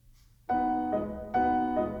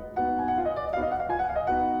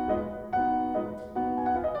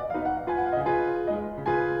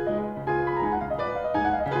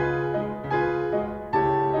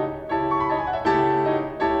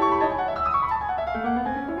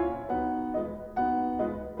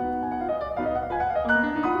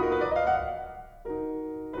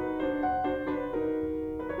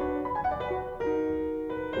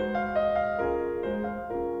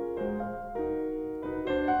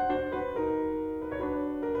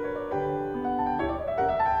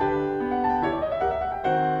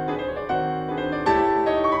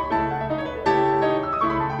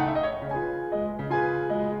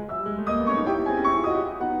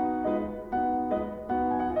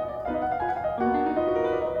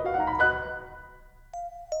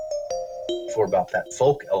before about that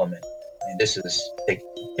folk element. I mean, this is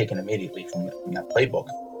taken immediately from that playbook.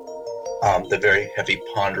 The very heavy,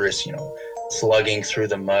 ponderous, slugging through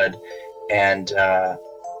the mud, and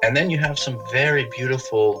then you have some very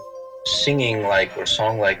beautiful singing like or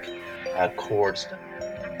song like chords.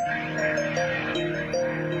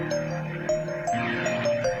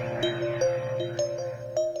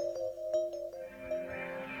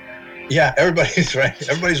 Yeah, everybody's right.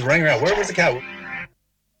 Everybody's running around. Where was the cat?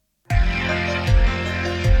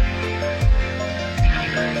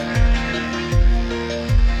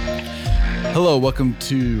 Hello, welcome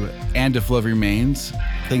to And If Love Remains.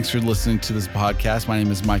 Thanks for listening to this podcast. My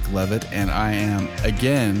name is Mike Levitt, and I am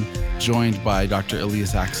again joined by Dr.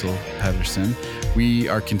 Elias Axel Pedersen. We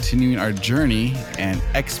are continuing our journey and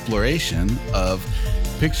exploration of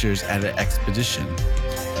pictures at an expedition.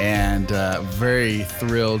 And very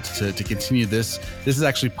thrilled to continue this. This is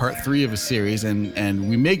actually part 3 of a series, and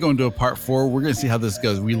we may go into a part 4. We're going to see how this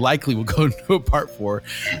goes. We likely will go into a part 4,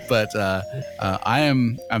 but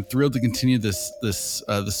I'm thrilled to continue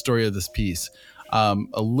the story of this piece. A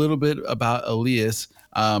little bit about Elias.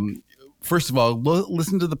 First of all,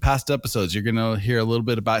 listen to the past episodes. You're going to hear a little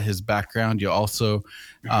bit about his background. You also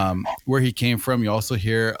where he came from. You also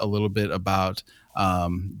hear a little bit about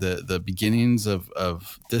the beginnings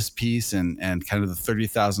of this piece and kind of the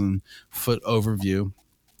 30,000 foot overview.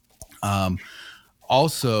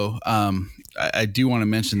 Also, I do want to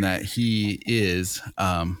mention that he is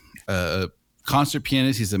a concert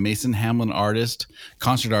pianist. He's a Mason Hamlin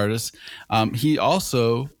concert artist. He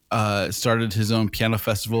also started his own piano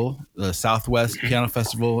festival, the Southwest Piano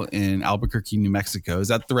Festival in Albuquerque, New Mexico. Is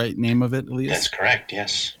that the right name of it, Elias? That's correct,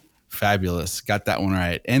 yes. Fabulous. Got that one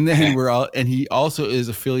right. And then and he also is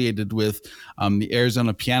affiliated with the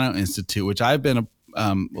Arizona Piano Institute, which I've been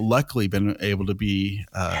luckily been able to be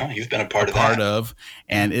you've been a part of.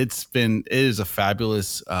 And it is a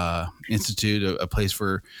fabulous institute, a place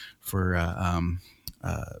for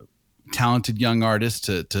talented young artists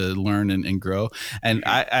to learn and grow. And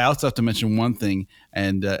I also have to mention one thing,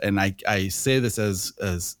 and I say this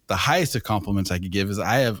as the highest of compliments I could give, is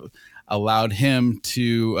I have allowed him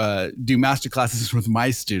to do master classes with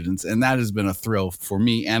my students, and that has been a thrill for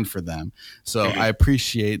me and for them. So I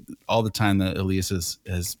appreciate all the time that Elias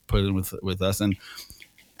has put in with us, and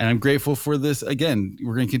I'm grateful for this. Again,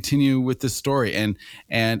 we're going to continue with this story, and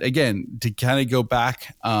again, to kind of go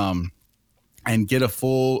back and get a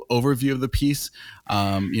full overview of the piece,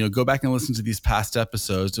 go back and listen to these past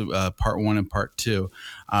episodes, part 1 and part 2.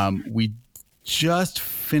 We just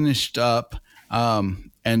finished up.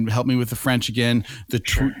 And help me with the French again. The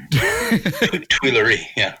Tuileries,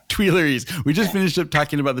 yeah. Tuileries. We just finished up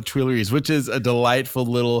talking about the Tuileries, which is a delightful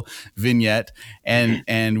little vignette, and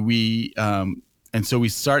so we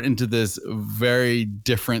start into this very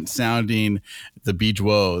different sounding, the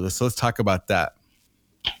Bijoux. So let's talk about that.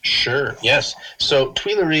 Sure. Yes. So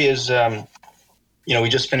Tuileries is, we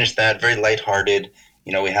just finished that, very lighthearted.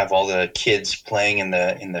 We have all the kids playing in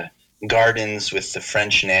the gardens with the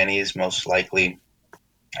French nannies, most likely.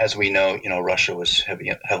 As we know, Russia was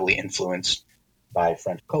heavily influenced by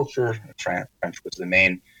French culture. French was the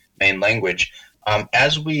main language.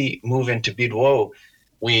 As we move into Bijoux,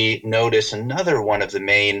 we notice another one of the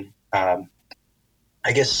main,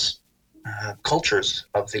 cultures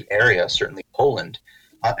of the area, certainly Poland.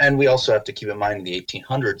 And we also have to keep in mind in the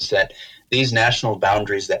 1800s that these national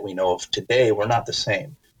boundaries that we know of today were not the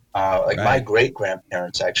same. Right. My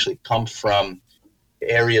great-grandparents actually come from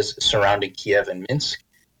areas surrounding Kiev and Minsk.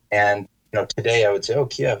 And today I would say,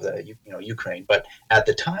 Kiev, Ukraine. But at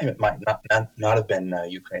the time, it might not have been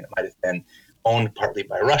Ukraine. It might have been owned partly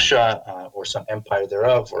by Russia or some empire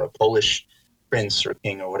thereof, or a Polish prince or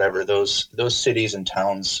king or whatever. Those cities and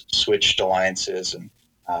towns switched alliances and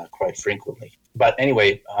quite frequently. But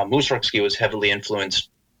anyway, Mussorgsky was heavily influenced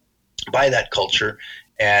by that culture,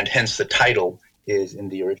 and hence the title is in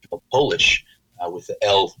the original Polish with the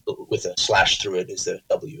L with a slash through it is the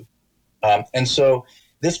W. And so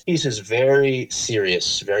this piece is very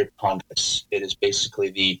serious, very ponderous. It is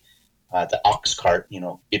basically the ox cart,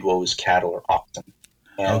 Bijoux cattle or oxen,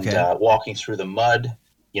 and walking through the mud.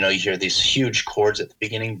 You hear these huge chords at the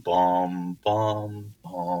beginning, bum, bum,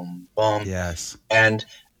 bum, bum. Yes. And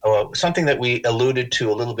something that we alluded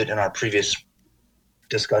to a little bit in our previous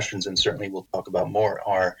discussions, and certainly we'll talk about more,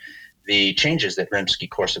 are the changes that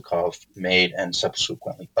Rimsky-Korsakov made, and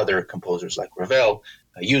subsequently other composers like Ravel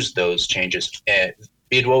used those changes.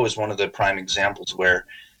 Bijoux is one of the prime examples where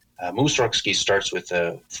Mussorgsky starts with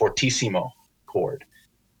a fortissimo chord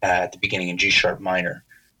at the beginning in G sharp minor.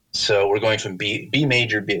 So we're going from B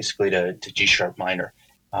major basically to G sharp minor.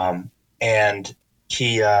 And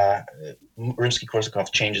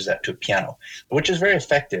Rimsky-Korsakov changes that to a piano, which is very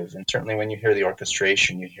effective. And certainly when you hear the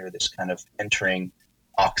orchestration, you hear this kind of entering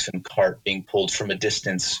oxen cart being pulled from a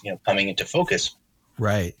distance, coming into focus.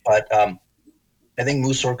 Right. But I think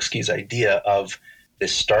Mussorgsky's idea of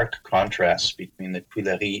this stark contrast between the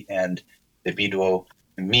Tuileries and the Bidoux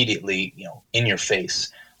immediately, in your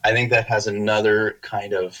face, I think that has another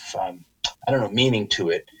kind of, meaning to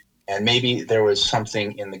it. And maybe there was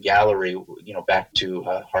something in the gallery, back to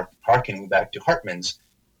harkening back to Hartmann's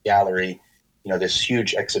gallery, this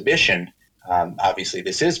huge exhibition. Obviously,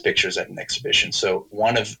 this is pictures at an exhibition. So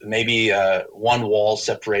one wall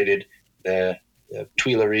separated the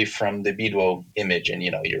Tuileries from the Bidoux image, and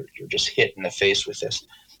you're just hit in the face with this.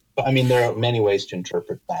 But I mean, there are many ways to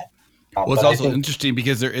interpret that. Well, it's also interesting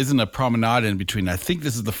because there isn't a promenade in between. I think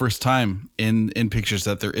this is the first time in pictures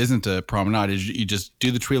that there isn't a promenade. You just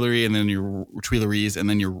do the Tuileries and then your Tuileries, and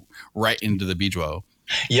then you're right into the Bidoux.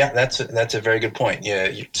 Yeah, that's a very good point. Yeah,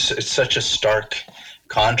 it's such a stark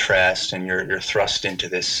contrast, and you're thrust into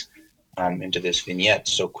this vignette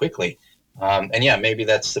so quickly. And yeah, maybe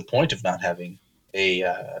that's the point of not having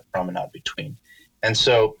a promenade between. And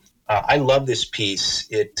so I love this piece.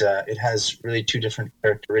 It has really two different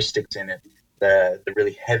characteristics in it. The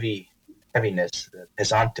really heaviness, the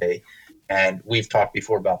pesante, and we've talked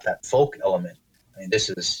before about that folk element. I mean, this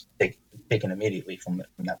is taken immediately from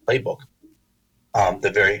that playbook.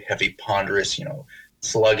 The very heavy, ponderous,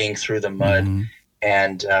 slugging through the mud,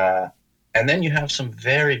 Mm-hmm. and then you have some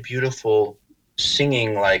very beautiful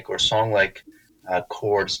singing like or song like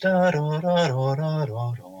chords. Da, da, da, da, da,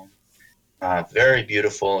 da, da. Very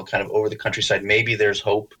beautiful, kind of over the countryside. Maybe there's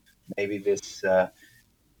hope. Maybe this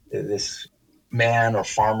man or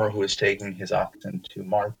farmer who is taking his oxen to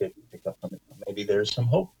market to pick up something. Maybe there's some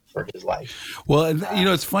hope for his life. Well,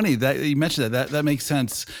 it's funny that you mentioned that. That makes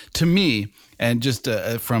sense to me. And just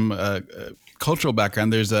from a cultural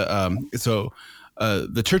background, there's the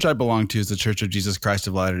church I belong to is the Church of Jesus Christ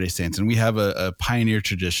of Latter-day Saints, and we have a pioneer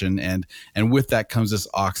tradition, and with that comes this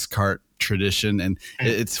ox cart tradition. And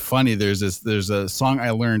it's funny. There's a song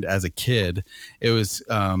I learned as a kid. It was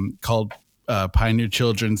called Pioneer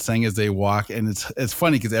Children Sang as They Walk, and it's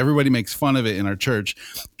funny because everybody makes fun of it in our church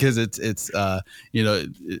because it's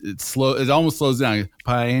slow. It almost slows down.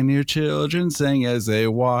 Pioneer children sang as they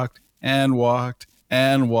walked and walked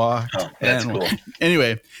and walked. Oh, that's cool.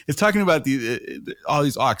 Anyway, it's talking about all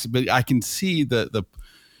these ox, but I can see the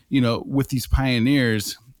with these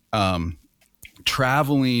pioneers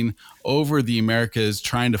traveling over the Americas,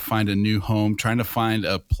 trying to find a new home, trying to find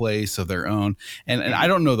a place of their own. And I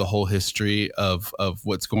don't know the whole history of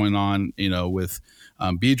what's going on, with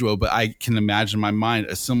Bidoux, but I can imagine in my mind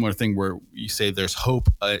a similar thing where you say there's hope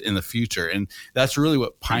in the future. And that's really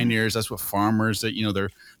what pioneers, that's what farmers, that,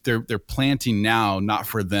 they're planting now, not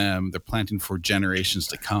for them, they're planting for generations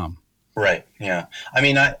to come. Right. Yeah. I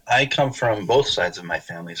mean, I come from both sides of my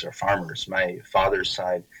families are farmers. My father's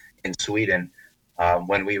side in Sweden,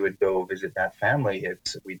 when we would go visit that family,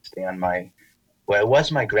 we'd stay on it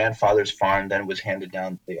was my grandfather's farm, then was handed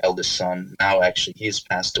down to the eldest son. Now, actually, he's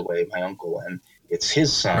passed away, my uncle, and it's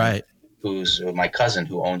his son, right, who's my cousin,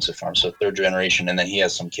 who owns the farm. So third generation, and then he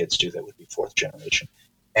has some kids too that would be fourth generation.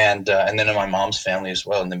 And then in my mom's family as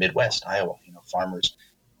well in the Midwest, Iowa, farmers.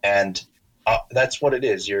 And that's what it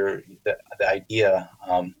is. The idea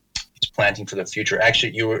is planting for the future.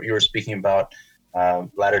 Actually, you were speaking about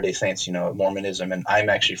Latter-day Saints, Mormonism, and I'm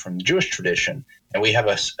actually from the Jewish tradition, and we have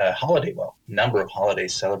a holiday, number of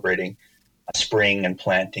holidays celebrating spring and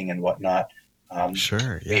planting and whatnot.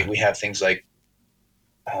 Sure, yeah. We have things like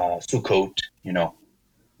Sukkot,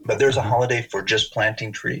 but there's a holiday for just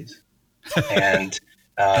planting trees, and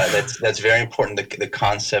that's very important. The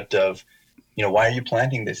concept of, why are you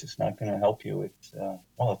planting this? It's not going to help you. It's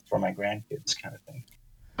it's for my grandkids, kind of thing.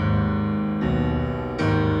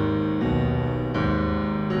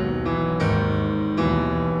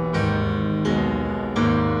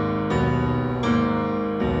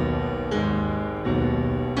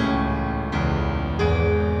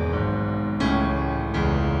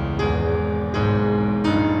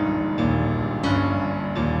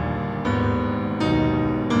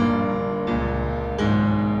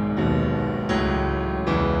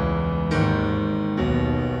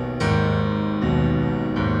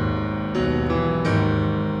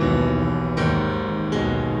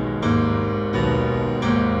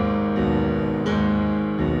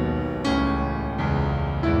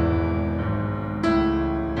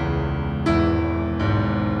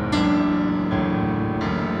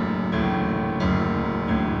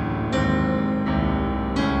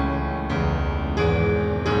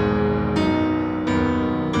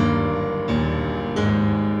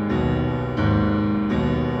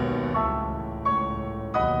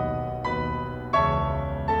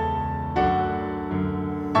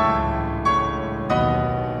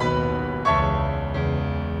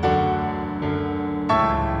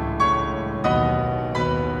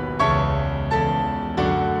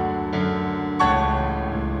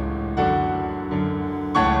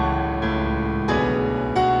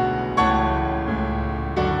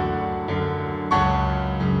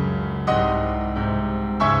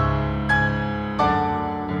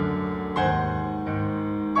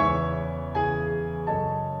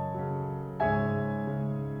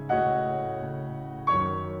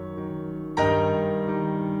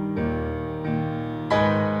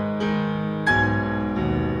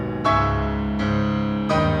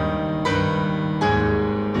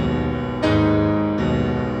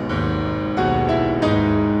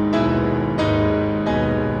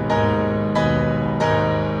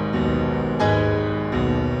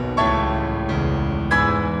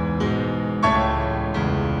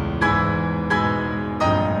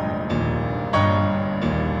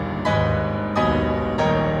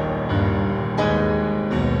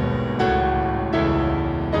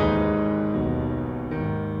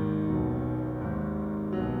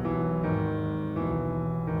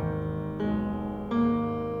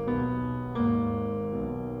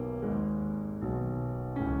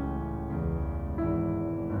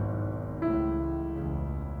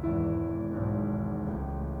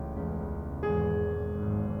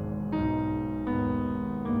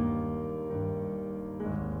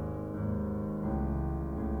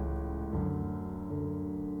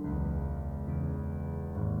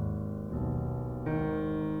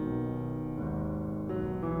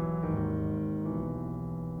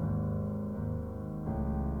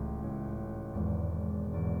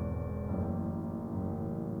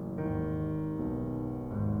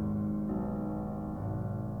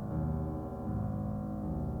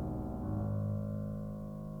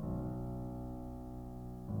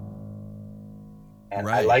 And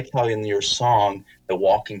I like how in your song, the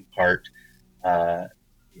walking part,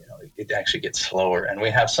 it actually gets slower. And we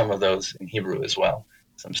have some of those in Hebrew as well.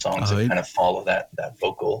 Some songs that kind of follow that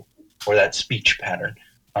vocal or that speech pattern.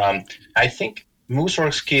 I think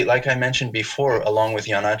Mussorgsky, like I mentioned before, along with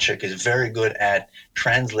Janáček, is very good at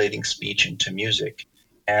translating speech into music.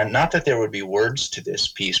 And not that there would be words to this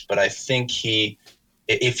piece, but I think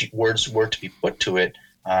if words were to be put to it,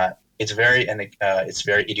 it's very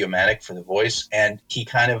idiomatic for the voice, and he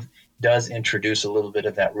kind of does introduce a little bit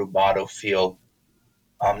of that rubato feel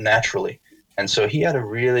naturally. And so he had a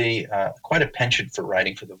really quite a penchant for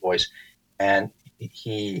writing for the voice, and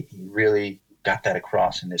he really got that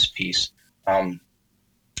across in this piece. And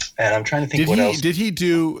I'm trying to think else. Did he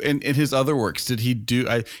do in his other works? Did he do?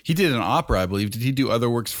 He did an opera, I believe. Did he do other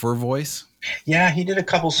works for voice? Yeah, he did a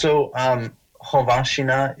couple. So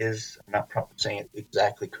Hovashina is, I'm not probably saying it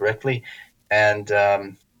exactly correctly. And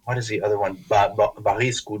what is the other one?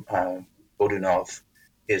 Boris Godunov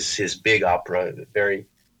is his big opera.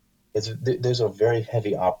 Those are very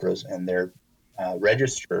heavy operas, and their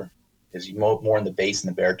register is more in the bass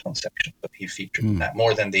and the baritone section. But he featured in that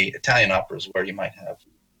more than the Italian operas, where you might have,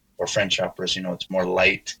 or French operas. It's more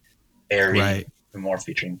light, airy, more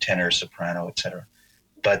featuring tenor, soprano, etc.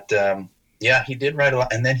 But yeah, he did write a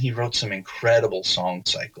lot, and then he wrote some incredible song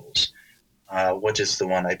cycles. What is the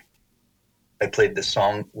one I played the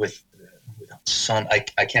song with Sun?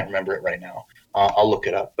 I can't remember it right now. I'll look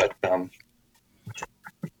it up. But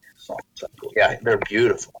song cycle, yeah, they're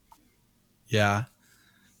beautiful. Yeah.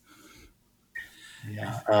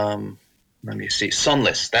 Let me see.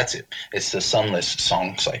 Sunless, that's it. It's the Sunless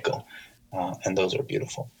song cycle, and those are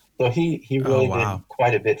beautiful. So he really did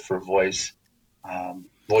quite a bit for voice.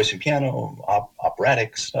 Voice and piano,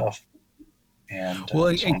 operatic stuff, and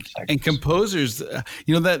composers.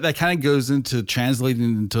 That kind of goes into translating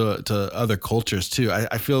into other cultures too.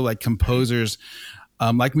 I feel like composers,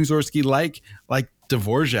 like Mussorgsky, like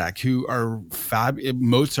Dvorak, who are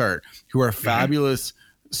Mozart, who are fabulous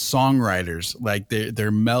songwriters. Like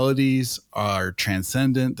their melodies are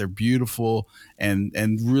transcendent, they're beautiful, and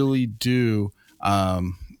really do.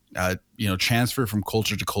 Transfer from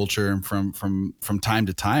culture to culture and from time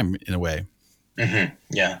to time in a way. Mm-hmm.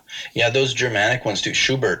 Yeah. Those Germanic ones too.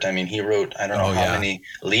 Schubert. I mean, he wrote I don't know how many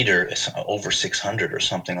lieder, over 600 or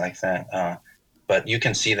something like that. But you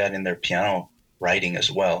can see that in their piano writing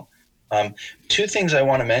as well. Two things I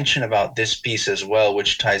want to mention about this piece as well,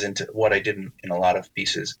 which ties into what I did in a lot of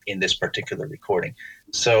pieces in this particular recording.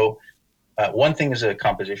 So one thing is a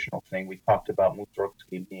compositional thing. We talked about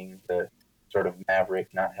Mussorgsky being the sort of maverick,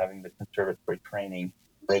 not having the conservatory training,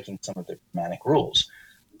 breaking some of the Germanic rules.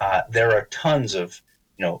 There are tons of,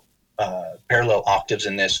 parallel octaves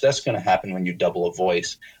in this. That's going to happen when you double a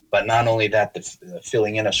voice. But not only that, the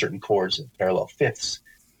filling in of certain chords and parallel fifths.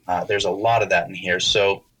 There's a lot of that in here.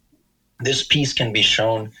 So this piece can be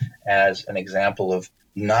shown as an example of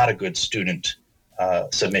not a good student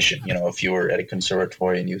submission. If you were at a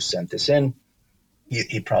conservatory and you sent this in,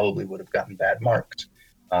 he probably would have gotten bad marks.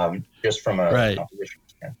 Just from a composition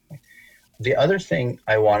standpoint. The other thing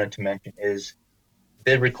I wanted to mention is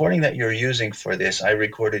the recording that you're using for this, I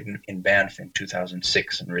recorded in Banff in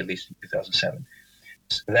 2006 and released in 2007.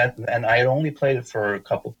 And I had only played it for a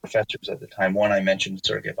couple of professors at the time. One I mentioned,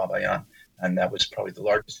 Sergei Babayan, and that was probably the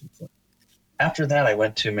largest influence. After that, I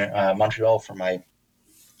went to Montreal for my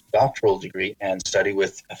doctoral degree and studied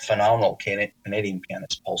with a phenomenal Canadian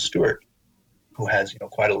pianist, Paul Stewart, who has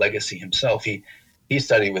quite a legacy himself. He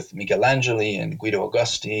studied with Michelangeli and Guido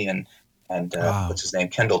Augusti and what's his name,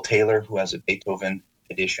 Kendall Taylor, who has a Beethoven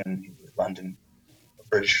edition, London,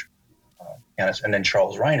 British pianist, and then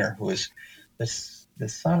Charles Reiner, who is the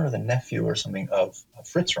son or the nephew or something of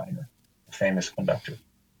Fritz Reiner, the famous conductor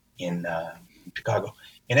in Chicago.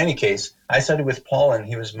 In any case, I studied with Paul, and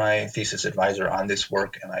he was my thesis advisor on this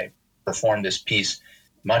work, and I performed this piece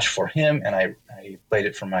much for him, and I played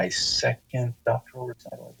it for my second doctoral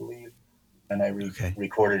recital, I believe. And I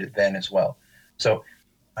recorded it then as well. So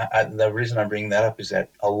the reason I'm bringing that up is that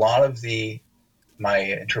a lot of my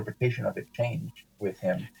interpretation of it changed with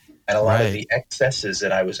him. And a lot of the excesses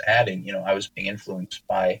that I was adding, I was being influenced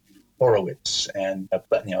by Horowitz and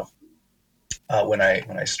Pletnyov when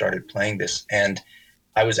I started playing this. And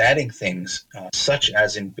I was adding things such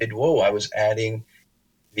as in Bidwo, I was adding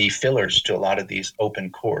the fillers to a lot of these open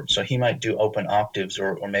chords. So he might do open octaves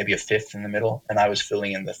or maybe a fifth in the middle, and I was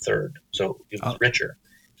filling in the third. So it was richer.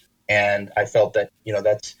 And I felt that,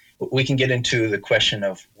 we can get into the question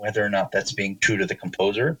of whether or not that's being true to the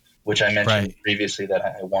composer, which I mentioned previously that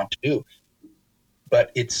I want to do.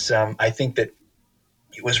 But it's, I think that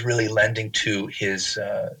it was really lending to his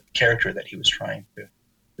character that he was trying to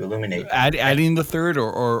illuminate. Adding the third,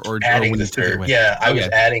 or adding when the you took it third. away? Yeah, I was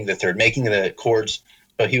adding the third, making the chords.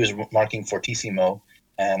 So he was marking fortissimo,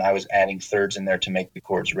 and I was adding thirds in there to make the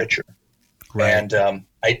chords richer. Right. And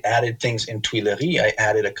I added things in Tuileries. I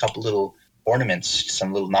added a couple little ornaments,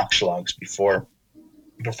 some little Nachschlags before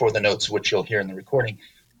the notes, which you'll hear in the recording.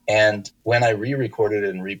 And when I re-recorded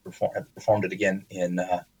it and performed it again in,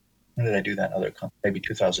 when did I do that other maybe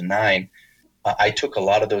 2009, I took a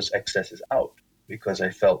lot of those excesses out because I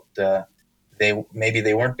felt they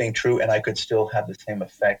weren't being true, and I could still have the same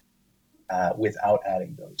effect without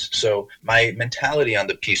adding those. So my mentality on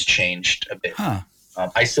the piece changed a bit.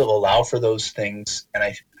 I still allow for those things, and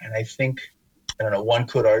I think, I don't know, one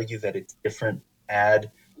could argue that it's different,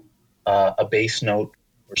 add a bass note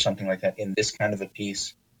or something like that in this kind of a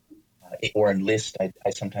piece, or in Liszt. I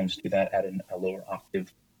sometimes do that at a lower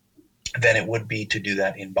octave than it would be to do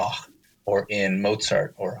that in Bach or in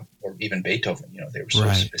Mozart or even Beethoven. They were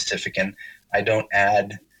so specific, and I don't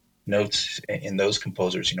add notes in those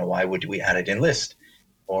composers. Why would we add it in Liszt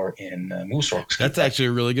or in Mussorgsky? That's actually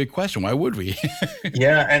a really good question. Why would we?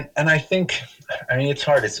 Yeah, and I think, it's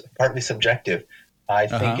hard. It's partly subjective. I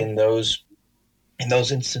think in those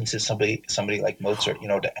instances, somebody like Mozart,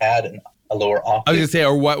 to add a lower octave. I was gonna say,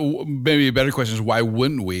 or what? Maybe a better question is, why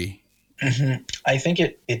wouldn't we? Mm-hmm. I think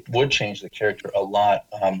it would change the character a lot.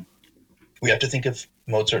 We have to think of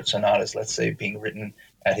Mozart sonatas, let's say, being written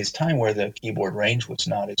at his time where the keyboard range was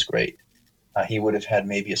not as great. He would have had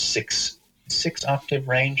maybe a six octave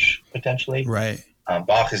range potentially. Right.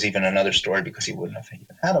 Bach is even another story because he wouldn't have even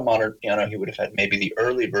had a modern piano. He would have had maybe the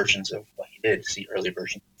early versions of what he did, see early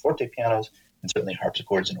versions of forte pianos, and certainly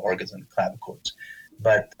harpsichords and organs and clavichords.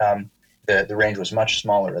 But the range was much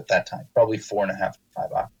smaller at that time, probably 4.5 to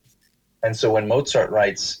 5 octaves. And so when Mozart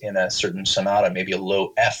writes in a certain sonata, maybe a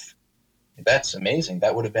low F, that's amazing.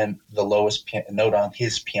 That would have been the lowest note on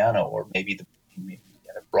his piano, or maybe he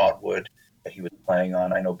had a Broadwood that he was playing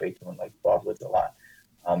on. I know Beethoven liked Broadwoods a lot.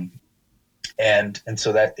 And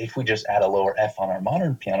so that if we just add a lower F on our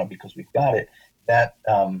modern piano because we've got it, that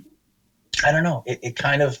I don't know. It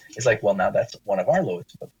kind of is like, well, now that's one of our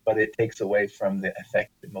lowest, but it takes away from the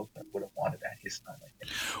effect that Mozart would have wanted at his time, I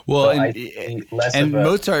think. Well, so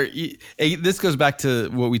Mozart, this goes back to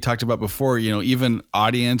what we talked about before, even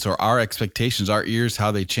audience or our expectations, our ears,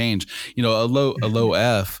 how they change. A low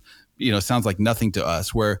F, sounds like nothing to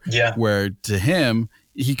us, where to him,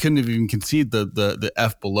 he couldn't have even concede the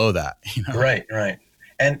F below that. Right.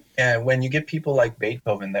 And when you get people like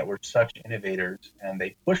Beethoven that were such innovators and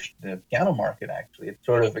they pushed the piano market, actually, it's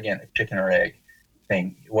sort of, again, a chicken or egg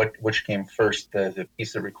thing. Which came first, the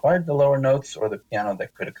piece that required the lower notes or the piano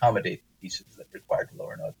that could accommodate the pieces that required the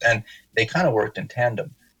lower notes? And they kind of worked in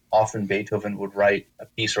tandem. Often Beethoven would write a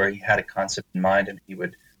piece where he had a concept in mind and he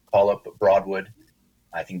would call up Broadwood,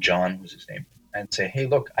 I think John was his name, and say, hey,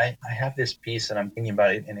 look, I have this piece and I'm thinking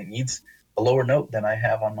about it and it needs a lower note than I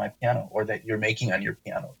have on my piano, or that you're making on your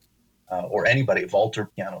piano, or anybody, Walter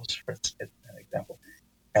pianos, for an example.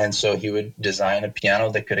 And so he would design a piano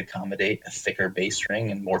that could accommodate a thicker bass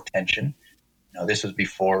string and more tension. This was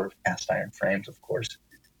before cast iron frames, of course,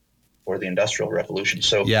 or the Industrial Revolution.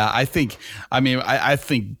 So yeah, I think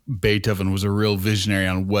Beethoven was a real visionary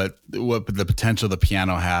on what the potential the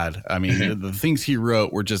piano had. I mean, the things he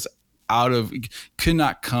wrote were just could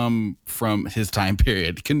not come from his time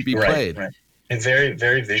period. Couldn't be played. Right. And very,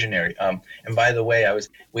 very visionary. And by the way,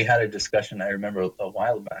 we had a discussion, I remember a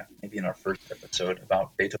while back, maybe in our first episode,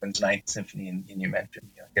 about Beethoven's Ninth Symphony, and you mentioned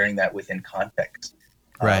hearing that within context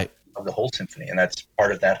of the whole symphony, and that's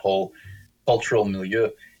part of that whole cultural milieu.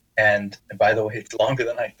 And by the way, it's longer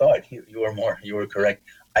than I thought. You were correct.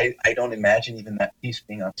 I don't imagine even that piece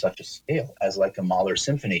being on such a scale as like a Mahler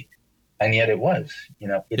symphony. And yet it was,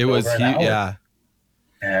 it was over an hour. Yeah.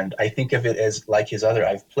 And I think of it as like his other.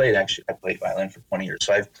 I played violin for 20 years,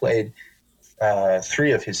 so I've played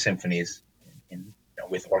 3 of his symphonies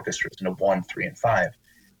with orchestras, 1, 3, and 5.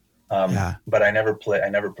 But I never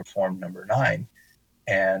performed number 9,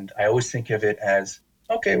 and I always think of it as,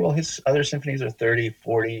 okay, well, his other symphonies are 30,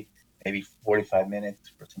 40, maybe 45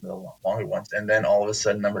 minutes for some of the longer ones, and then all of a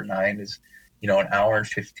sudden number 9 is an hour and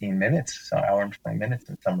 15 minutes, so an hour and 20 minutes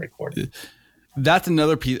in some recordings. That's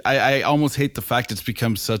another piece. I almost hate the fact it's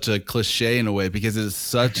become such a cliche in a way, because it's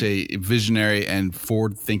such a visionary and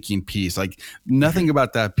forward-thinking piece. Like, nothing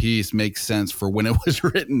about that piece makes sense for when it was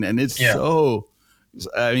written, and it's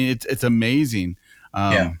it's amazing.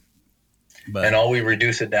 And all we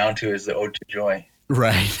reduce it down to is the Ode to Joy.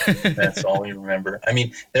 Right. That's all we remember. I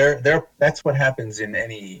mean, that's what happens in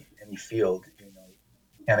any field. You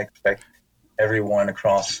can't expect everyone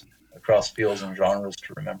across fields and genres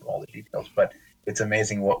to remember all the details. But it's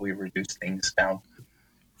amazing what we reduce things down to.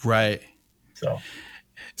 Right.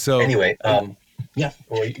 So anyway, yeah,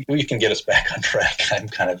 well, you can get us back on track. I'm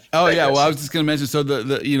kind of. Oh yeah, well, I was just going to mention. So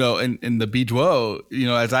the you know, in the Biduo, you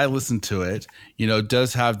know, as I listen to it, you know,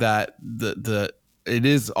 does have that the it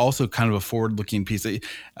is also kind of a forward-looking piece.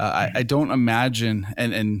 I don't imagine,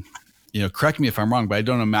 and you know, correct me if I'm wrong, but I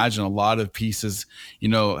don't imagine a lot of pieces, you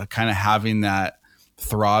know, kind of having that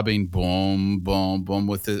throbbing boom, boom, boom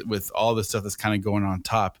with all the stuff that's kind of going on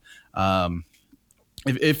top.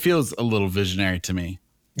 It feels a little visionary to me.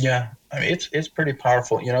 Yeah, I mean, it's pretty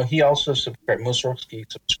powerful. You know, he also subscribed. Mussorgsky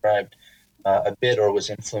subscribed a bit, or was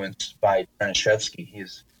influenced by Chernyshevsky.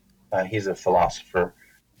 He's a philosopher,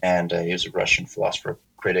 and he was a Russian philosopher,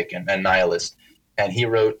 critic, and nihilist. And he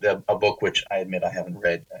wrote a book which I admit I haven't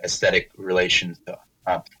read, Aesthetic Relations of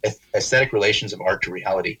Art to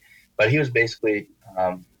Reality. But he was basically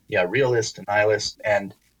realist and nihilist,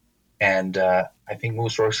 and I think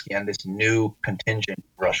Mussorgsky and this new contingent of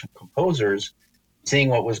Russian composers, seeing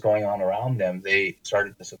what was going on around them, they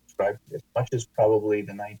started to subscribe to this, much as probably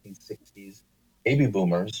the 1960s baby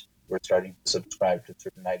boomers were starting to subscribe to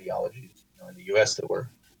certain ideologies, you know, in the U.S. that were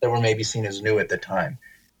maybe seen as new at the time,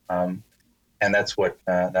 and that's what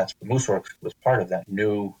Mussorgsky was part of, that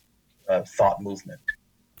new thought movement.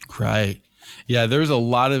 Right. Yeah, there's a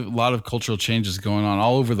lot of cultural changes going on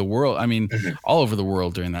all over the world. I mean, all over the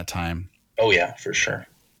world during that time. Oh yeah, for sure.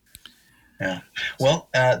 Yeah. Well,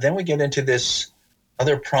 then we get into this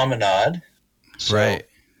other promenade. So right.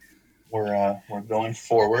 We're going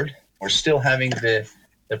forward. We're still having the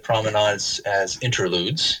promenades as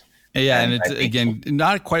interludes. Yeah, and it's again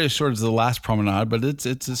not quite as short as the last promenade, but it's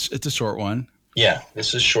a short one. Yeah,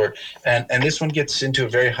 this is short, and this one gets into a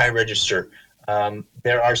very high register.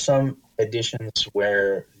 There are some editions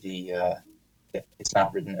where it's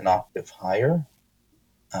not written an octave higher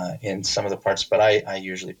in some of the parts, but I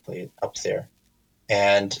usually play it up there.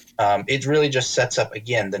 And it really just sets up,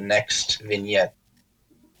 again, the next vignette,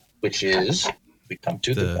 which is, we come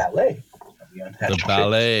to the ballet. The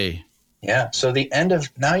ballet. Yeah. So the end of,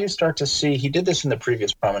 now you start to see, he did this in the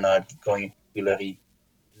previous promenade, going to Tuileries.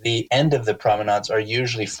 The end of the promenades are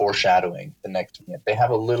usually foreshadowing the next vignette. They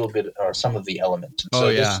have a little bit, or some of the elements.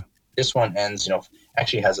 So this one ends, you know,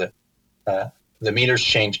 actually has the meters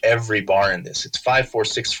change every bar in this. It's 5/4,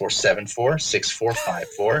 6/4, 7/4, 6/4,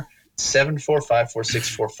 5/4. 7/4, 5/4,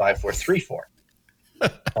 6/4, 5/4, 3/4.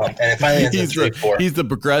 And it finally ends in 3/4. He's the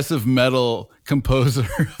progressive metal composer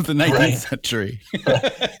of the 19th century.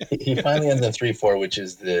 He finally ends in 3/4, which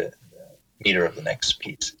is the meter of the next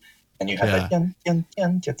piece. And you have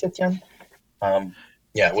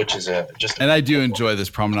which is just. And I do enjoy this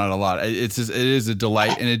promenade a lot. It is a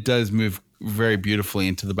delight, and it does move very beautifully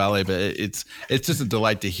into the ballet. But it's just a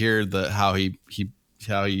delight to hear how he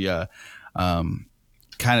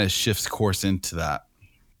kind of shifts course into that.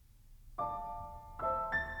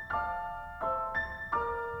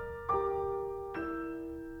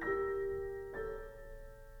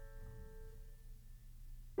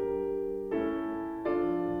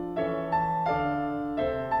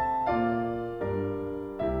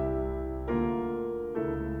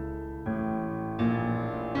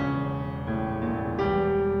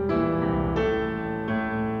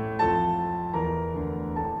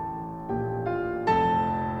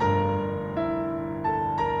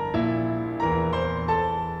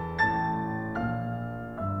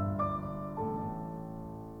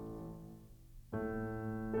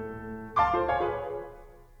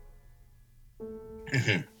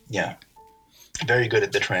 Yeah, very good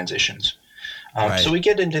at the transitions. So we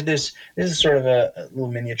get into this. This is sort of a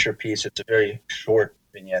little miniature piece. It's a very short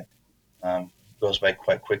vignette. Goes by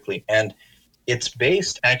quite quickly, and it's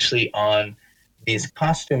based actually on these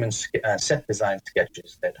costume and set design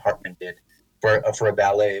sketches that Hartmann did for a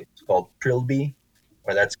ballet. It's called Trilby,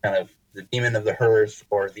 where that's kind of the Demon of the Hearth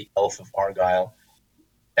or the Elf of Argyle.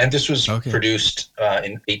 And this was produced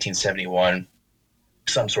in 1871.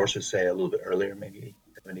 Some sources say a little bit earlier, maybe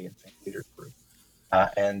 1870 in St. Petersburg.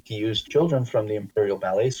 And he used children from the Imperial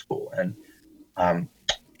Ballet School. And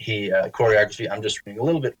he choreography, I'm just reading a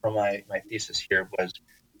little bit from my thesis here, was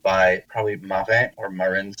by probably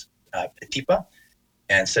Marin's Petipa,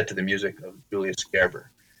 and set to the music of Julius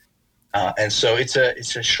Gerber. And so it's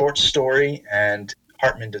a short story, and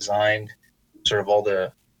Hartmann designed sort of all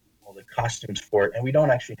the costumes for it. And we don't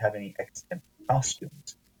actually have any extant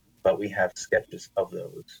costumes, but we have sketches of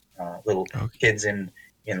those little kids in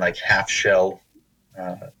like half shell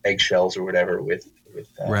eggshells or whatever with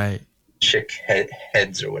chick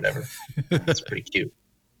heads or whatever. It's pretty cute.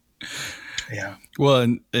 Yeah.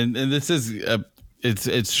 Well, and this is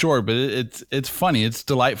it's short, but it's funny. It's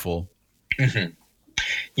delightful. Mm-hmm.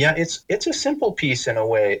 Yeah, it's a simple piece in a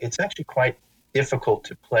way. It's actually quite difficult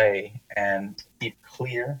to play and keep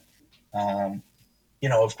clear. Um,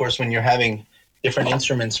 of course, when you're having different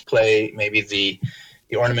instruments play, maybe the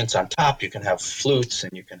ornaments on top, you can have flutes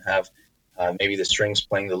and you can have maybe the strings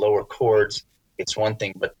playing the lower chords. It's one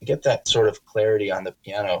thing, but to get that sort of clarity on the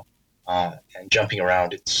piano and jumping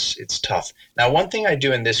around, it's tough. Now, one thing I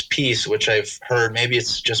do in this piece, which I've heard, maybe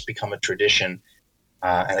it's just become a tradition,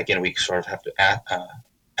 and again, we sort of have to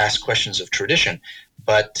ask questions of tradition.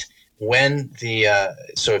 But when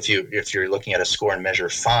so if you're looking at a score in measure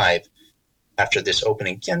 5, after this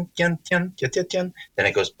opening, then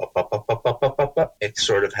it goes up, up, up, up, up, up, up, up. It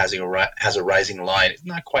sort of has a rising line. It's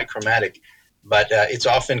not quite chromatic, but it's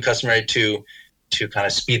often customary to kind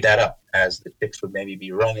of speed that up as the ticks would maybe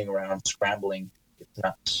be running around, scrambling. It's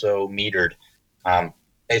not so metered.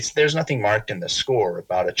 There's nothing marked in the score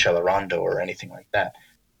about a cello-rondo or anything like that.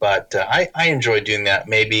 But I enjoy doing that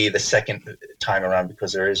maybe the second time around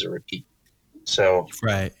because there is a repeat. So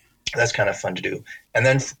right. That's kind of fun to do. And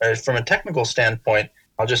then from a technical standpoint,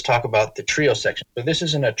 I'll just talk about the trio section. So this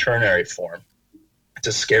is in a ternary form. It's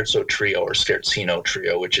a scherzo trio or scherzino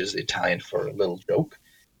trio, which is Italian for a little joke.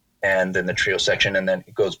 And then the trio section, and then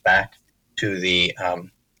it goes back to the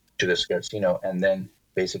scherzino, and then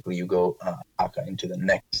basically you go into the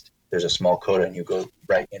next. There's a small coda, and you go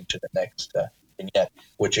right into the next vignette.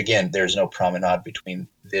 Which again, there's no promenade between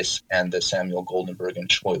this and the Samuel Goldenberg and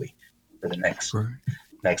Schwoily for the next right.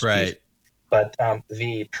 piece. But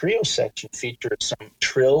the trio section features some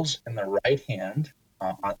trills in the right hand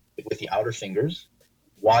with the outer fingers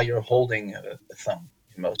while you're holding the thumb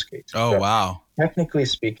in most cases. Oh, so, wow. Technically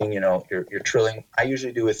speaking, you're trilling. I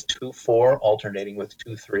usually do with 2-4, alternating with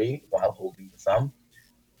 2-3 while holding the thumb.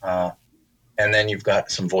 And then you've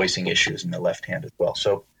got some voicing issues in the left hand as well.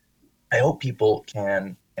 So I hope people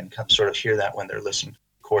can sort of hear that when they're listening to the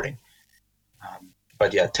recording.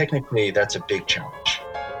 But yeah, technically, that's a big challenge.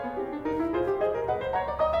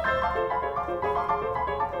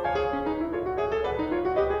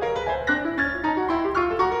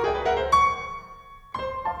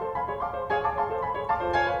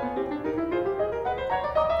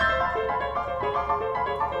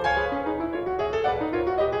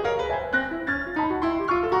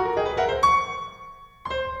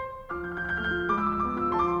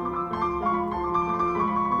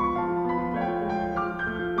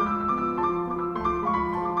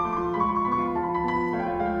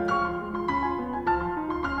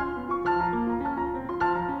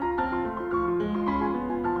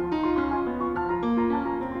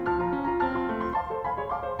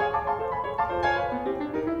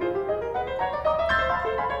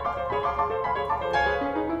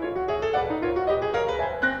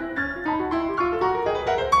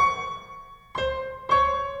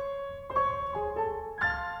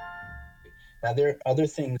 Now, there are other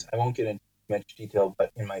things, I won't get into much detail,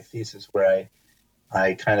 but in my thesis where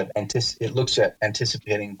I kind of it looks at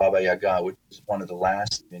anticipating Baba Yaga, which is one of the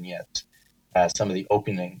last vignettes, some of the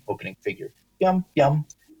opening figure. Yum, yum.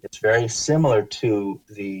 It's very similar to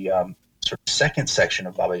the sort of second section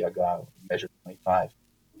of Baba Yaga, measure 25,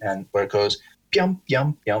 and where it goes yum,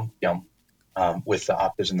 yum, yum, yum, with the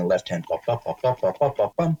octaves in the left hand. It's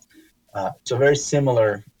a very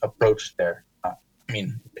similar approach there. I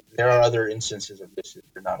mean, there are other instances of this.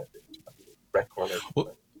 They're not a direct correlation.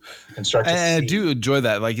 Well, you can start to see. I do enjoy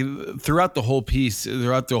that. Like throughout the whole piece,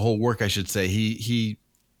 throughout the whole work, I should say, you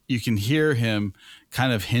can hear him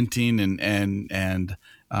kind of hinting and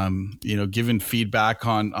giving feedback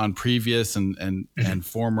on previous and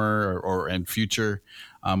former and future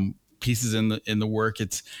pieces in the work.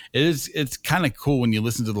 It's kind of cool when you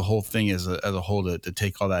listen to the whole thing as a whole to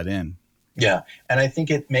take all that in. Yeah, and I think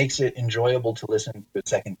it makes it enjoyable to listen to a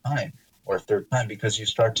second time or a third time because you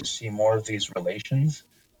start to see more of these relations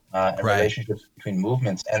and relationships between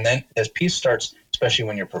movements. And then as piece starts, especially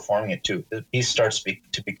when you're performing it too, the piece starts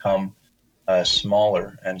to become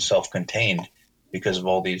smaller and self-contained because of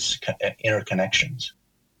all these interconnections.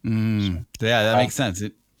 Yeah, that makes sense.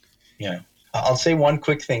 Yeah. I'll say one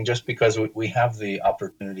quick thing just because we have the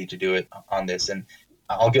opportunity to do it on this, and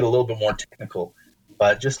I'll get a little bit more technical.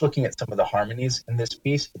 But just looking at some of the harmonies in this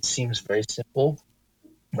piece, it seems very simple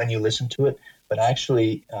when you listen to it. But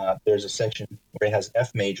actually, there's a section where it has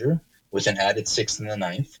F major with an added sixth and the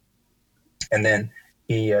ninth. And then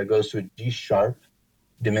he goes to a G sharp,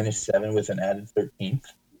 diminished 7 with an added 13th.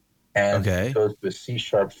 And he goes to a C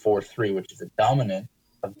sharp 4-3, which is a dominant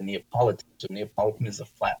of the Neapolitan. So Neapolitan is a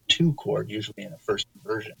flat 2 chord, usually in a first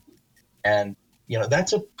inversion. And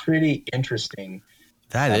that's a pretty interesting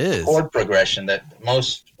that is chord progression that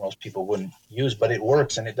most people wouldn't use, but it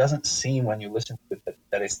works, and it doesn't seem when you listen to it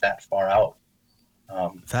that it's that far out.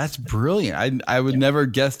 That's brilliant. I would never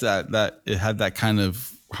guess that it had that kind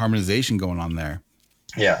of harmonization going on there.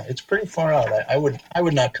 Yeah, it's pretty far out. I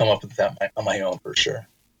would not come up with that on my own for sure.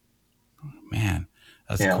 Man,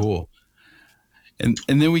 that's cool. And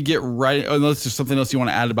then we get right. Unless there's something else you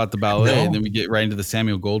want to add about the ballet, and then we get right into the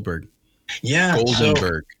Samuel Goldberg. Yeah,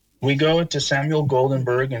 Goldenberg. So we go to Samuel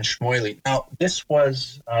Goldenberg and Shmoyli. Now, this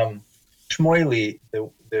was Shmoyli,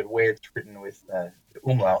 the way it's written with the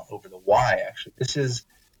umlaut over the Y. Actually, this is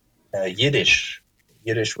Yiddish.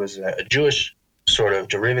 Yiddish was a Jewish sort of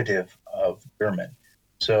derivative of German.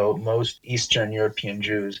 So most Eastern European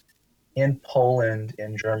Jews in Poland,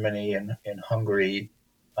 in Germany, and in Hungary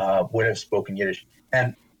would have spoken Yiddish.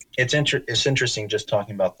 And it's interesting just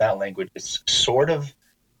talking about that language. It's sort of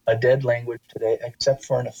a dead language today, except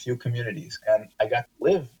for in a few communities. And I got to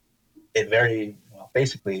live it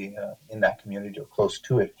basically in that community or close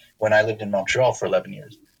to it when I lived in Montreal for 11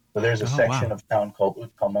 years. So there's a section of town called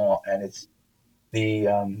Outremont, and it's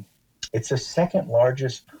the second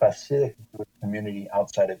largest Hasidic community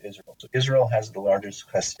outside of Israel. So Israel has the largest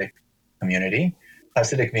Hasidic community,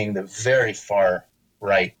 Hasidic being the very far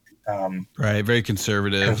right. Right, very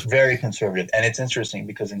conservative. Very conservative. And it's interesting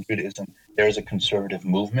because in Judaism, there is a conservative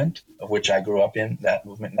movement, of which I grew up in, that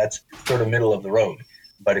movement. And that's sort of middle of the road,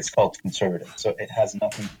 but it's called conservative. So it has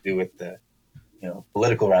nothing to do with the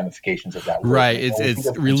political ramifications of that word. Right, it's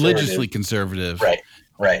religiously conservative.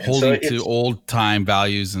 Right. Holding to old-time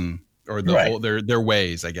values or their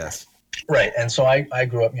ways, I guess. Right, and so I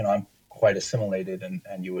grew up, I'm quite assimilated,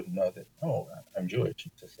 and you wouldn't know that, I'm Jewish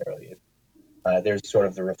necessarily. There's sort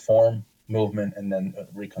of the Reform movement, and then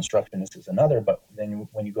Reconstructionist is another. But then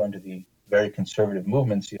when you go into the very conservative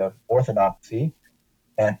movements, you have Orthodoxy,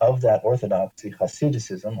 and of that Orthodoxy,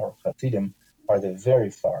 Hasidism or Hasidim are the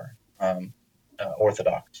very far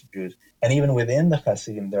Orthodox Jews. And even within the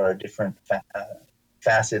Hasidim, there are different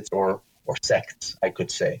facets or sects, I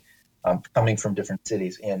could say, coming from different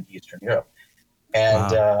cities in Eastern Europe.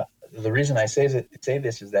 And the reason I say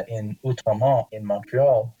this is that in Outremont, in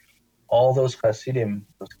Montreal, all those Hasidim,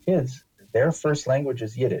 those kids, their first language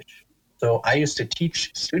is Yiddish. So I used to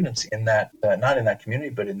teach students in that, not in that community,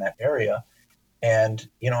 but in that area. And,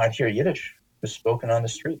 I'd hear Yiddish just spoken on the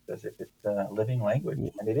street as if it's a living language,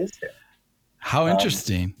 and it is there. How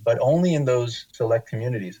interesting. But only in those select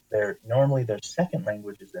communities. Normally their second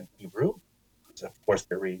language is in Hebrew. So of course,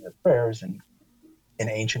 they're reading their prayers in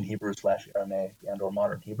ancient Hebrew / Aramaic and or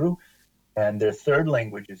modern Hebrew. And their third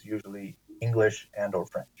language is usually English and or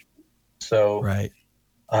French. So right.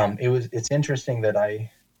 It's interesting that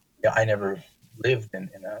I never lived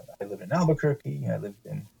I lived in Albuquerque, I lived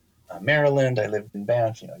in Maryland, I lived in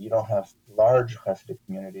Banff. You don't have large Hasidic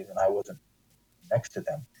communities, and I wasn't next to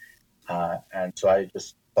them. And so I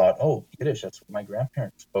just thought, Yiddish, that's what my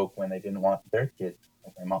grandparents spoke when they didn't want their kids,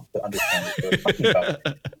 like my mom, to understand what they were talking about.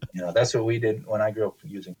 That's what we did when I grew up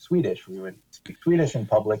using Swedish. We would speak Swedish in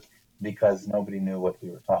public because nobody knew what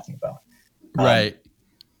we were talking about. Right.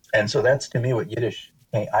 And so that's, to me, what Yiddish,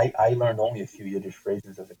 I learned only a few Yiddish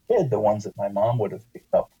phrases as a kid, the ones that my mom would have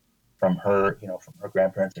picked up from her, from her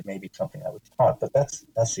grandparents, or maybe something I was taught. But that's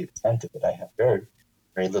the extent of it. I have very,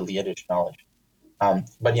 very little Yiddish knowledge.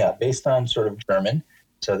 But yeah, based on sort of German,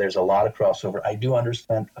 so there's a lot of crossover. I do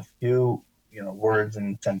understand a few, words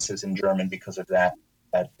and sentences in German because of that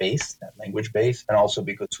base, that language base, and also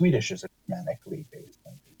because Swedish is a Germanically based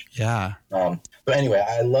language. Yeah. But anyway,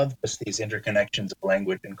 I love just these interconnections of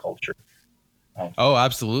language and culture.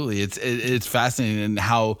 Absolutely. It's fascinating and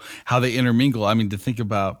how they intermingle. I mean, to think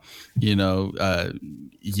about,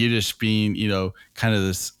 Yiddish being, kind of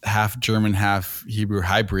this half German, half Hebrew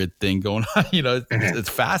hybrid thing going on, it's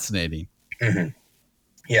fascinating. Mm-hmm.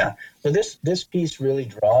 Yeah. So this piece really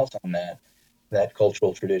draws on that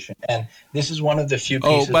cultural tradition. And this is one of the few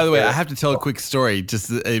pieces. Oh, by the way, I have to tell a quick story just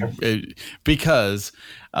because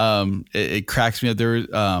it cracks me up.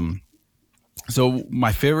 So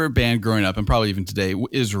my favorite band growing up, and probably even today,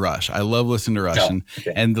 is Rush. I love listening to Rush.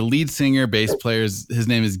 And the lead singer, bass player, his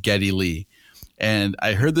name is Geddy Lee. And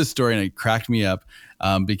I heard this story and it cracked me up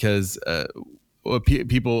because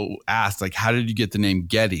people asked, like, how did you get the name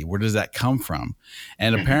Geddy? Where does that come from?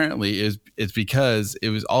 And apparently it's because it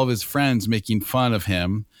was all of his friends making fun of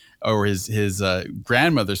him, or his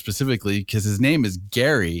grandmother specifically, because his name is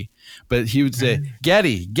Gary, but he would say,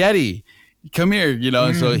 Geddy, come here,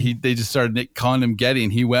 and so they just started calling him Geddy,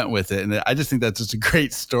 and he went with it. And I just think that's just a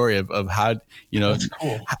great story of how, that's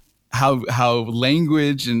cool. how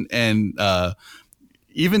language and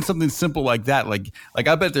even something simple like that, like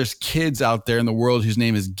I bet there's kids out there in the world whose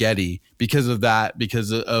name is Getty because of that,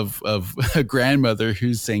 because of a grandmother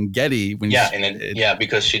who's saying Getty when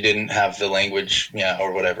because she didn't have the language,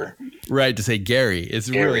 or whatever. Right, to say Gary. It's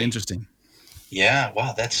Gary. Really interesting. Yeah,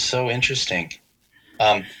 wow, that's so interesting.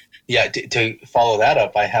 To follow that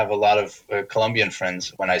up, I have a lot of Colombian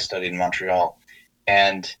friends when I studied in Montreal,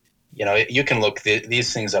 and you can look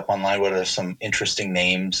these things up online. What are some interesting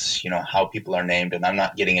names? How people are named, and I'm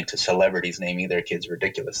not getting into celebrities naming their kids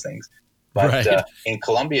ridiculous things, but in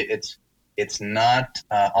Colombia, it's not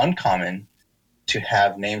uncommon to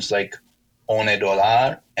have names like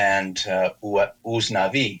 $1 and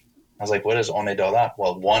Uznavi. I was like, what is $1?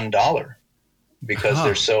 Well, $1. Because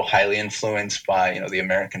they're so highly influenced by the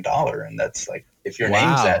American dollar, and that's like, if your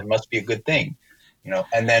name's that, it must be a good thing,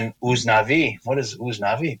 And then Uznavi, what is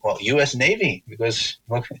Uznavi? Well, U.S. Navy, because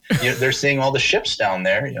look, they're seeing all the ships down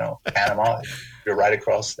there, Panama, you're right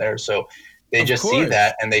across there, so they just see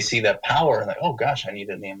that and they see that power and like, oh gosh, I need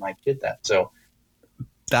to name my kid that. So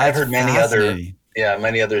I've heard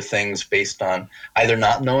many other things based on either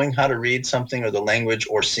not knowing how to read something or the language,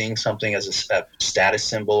 or seeing something as a status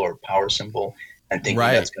symbol or power symbol and thinking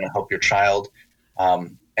that's going to help your child.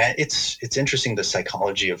 And it's interesting, the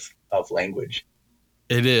psychology of language.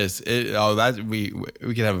 It is. We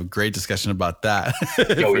could have a great discussion about that.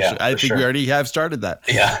 I think we already have started that.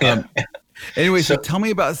 Anyway, so tell me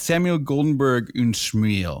about Samuel Goldenberg und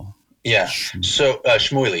Schmuel. Yeah. So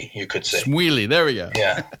Shmueli, you could say. Shmueli, there we go.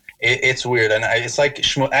 Yeah. It's weird. And it's like,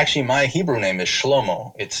 actually, my Hebrew name is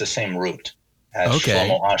Shlomo. It's the same root as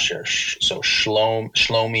Shlomo Asher. So Shlomi,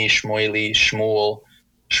 Shmueli, Shmuel,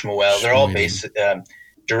 Shmuel. They're all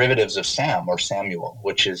derivatives of Sam or Samuel,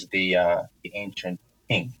 which is the ancient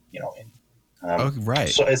king,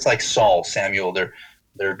 So it's like Saul, Samuel.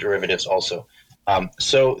 They're derivatives also.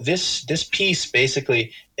 So this piece,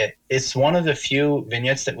 basically, it's one of the few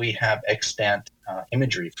vignettes that we have extant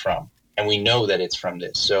imagery from, and we know that it's from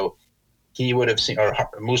this. So he would have seen, or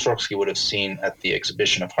Mussorgsky would have seen at the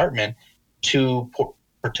exhibition of Hartmann,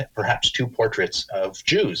 perhaps two portraits of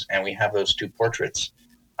Jews, and we have those two portraits.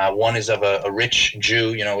 One is of a rich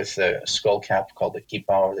Jew, with a skull cap called the kippah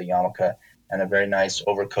or the yarmulke, and a very nice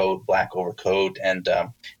overcoat, black overcoat, and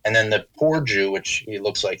then the poor Jew, which he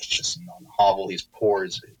looks like just on a hovel. He's poor,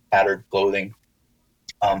 his tattered clothing,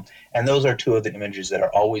 and those are two of the images that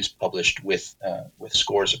are always published with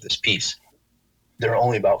scores of this piece. There are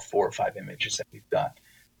only about 4 or 5 images that we've got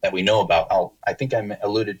that we know about. I think I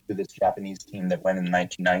alluded to this Japanese team that went in the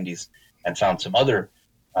 1990s and found some other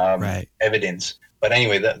evidence. But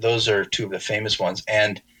anyway, those are two of the famous ones.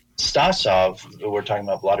 And Stasov, we're talking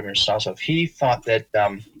about Vladimir Stasov, he thought that,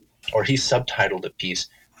 or he subtitled the piece,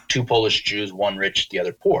 Two Polish Jews, One Rich, the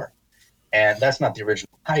Other Poor. And that's not the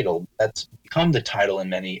original title. That's become the title in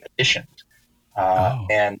many editions.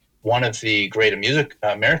 And one of the great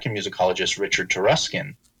American musicologists, Richard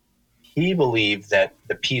Taruskin, he believed that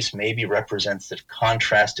the piece maybe represents the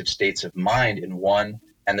contrastive states of mind in one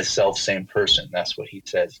and the self-same person. That's what he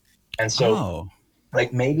says. And so,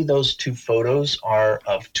 like, maybe those two photos are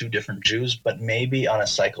of two different Jews, but maybe on a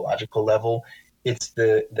psychological level, it's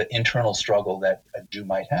the internal struggle that a Jew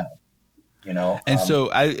might have. And so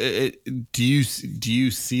do you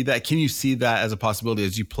see that? Can you see that as a possibility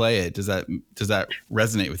as you play it? Does that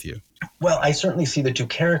resonate with you? Well, I certainly see the two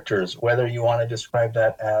characters. Whether you want to describe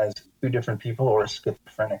that as two different people or a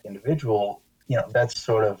schizophrenic individual, that's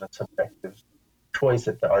sort of a subjective choice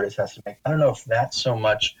that the artist has to make. I don't know if that so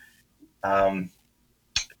much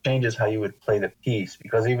changes how you would play the piece,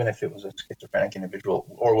 because even if it was a schizophrenic individual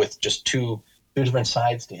or with just two different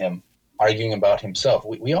sides to him, arguing about himself.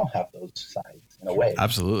 We all have those sides in a way.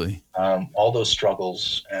 Absolutely. All those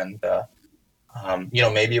struggles. And,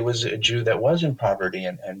 maybe it was a Jew that was in poverty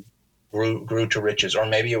and grew to riches. Or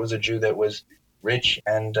maybe it was a Jew that was rich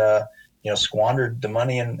and, squandered the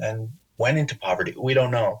money and went into poverty. We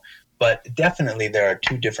don't know. But definitely there are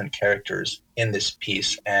two different characters in this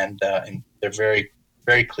piece. And they're very,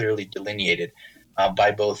 very clearly delineated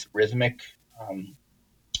by both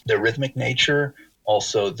their rhythmic nature,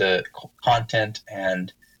 also the content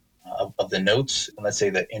and of the notes, and let's say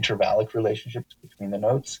the intervallic relationships between the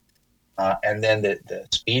notes, and then the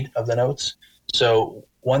speed of the notes. So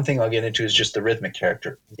one thing I'll get into is just the rhythmic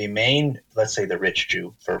character. The main, let's say the rich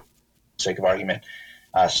Jew, for sake of argument,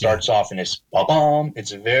 starts off in his ba-bum.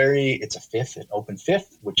 It's a fifth, an open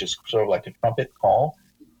fifth, which is sort of like a trumpet call.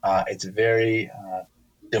 It's very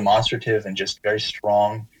demonstrative and just very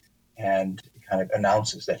strong, and kind of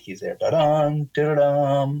announces that he's there. Da-dum,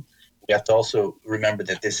 da-dum. We have to also remember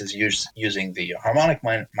that this is using the harmonic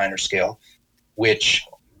minor scale, which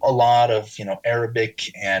a lot of,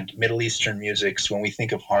 Arabic and Middle Eastern musics. When we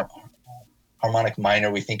think of harmonic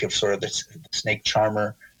minor, we think of sort of the snake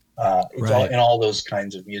charmer. It's all in all those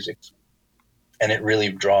kinds of musics, and it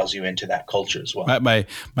really draws you into that culture as well.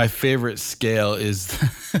 My favorite scale is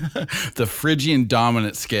the Phrygian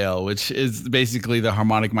dominant scale, which is basically the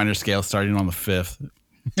harmonic minor scale starting on the fifth.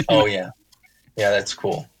 Oh yeah, that's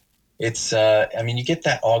cool. It's you get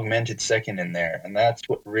that augmented second in there, and that's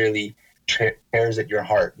what really tears at your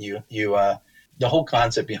heart. You the whole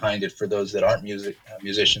concept behind it, for those that aren't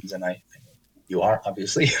musicians, and I you are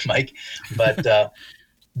obviously, Mike, but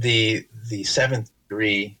the seventh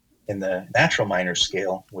degree in the natural minor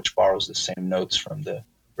scale, which borrows the same notes from the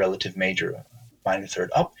relative major, minor third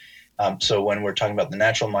up. So when we're talking about the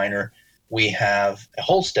natural minor, we have a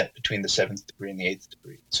whole step between the seventh degree and the eighth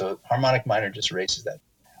degree. So harmonic minor just raises that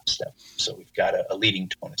half step. So we've got a leading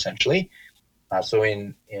tone essentially. So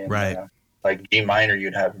in like G minor,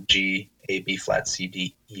 you'd have G, A, B flat, C,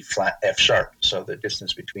 D, E flat, F sharp. So the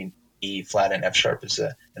distance between E flat and F sharp is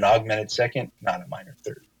an augmented second, not a minor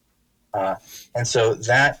third. And so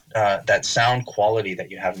that sound quality that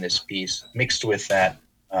you have in this piece, mixed with that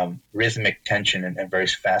rhythmic tension and very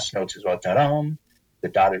fast notes as well, da-dum, the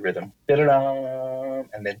dotted rhythm, da-da-dum,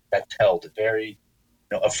 and then that's held very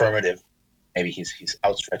affirmative. Maybe he's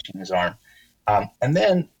outstretching his arm. And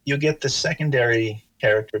then you get the secondary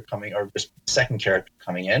character coming, or just second character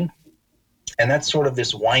coming in. And that's sort of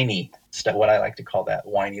this whiny stuff, what I like to call that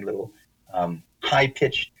whiny little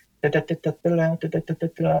high-pitched,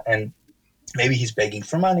 and maybe he's begging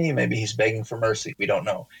for money, maybe he's begging for mercy. We don't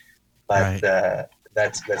know. But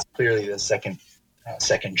that's clearly the second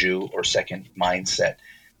Jew or second mindset.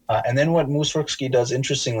 And then what Mussorgsky does,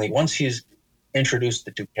 interestingly, once he's introduced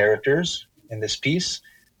the two characters in this piece,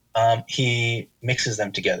 he mixes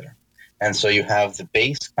them together. And so you have the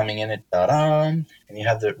bass coming in at da-dum, and you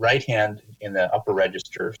have the right hand in the upper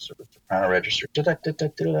register, sort of soprano register,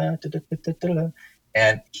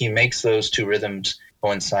 and he makes those two rhythms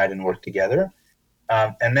coincide and work together.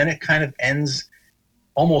 And then it kind of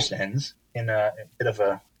almost ends in a bit of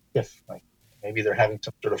a tiff, like maybe they're having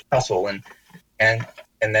some sort of tussle, and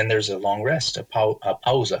then there's a long rest, a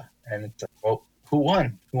pausa, and it's like, well, who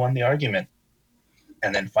won the argument?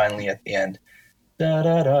 And then finally at the end,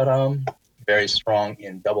 da-da-da-dum, very strong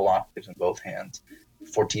in double octaves in both hands,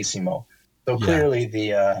 fortissimo. So clearly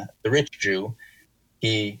the rich Jew,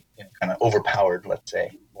 he kind of overpowered, let's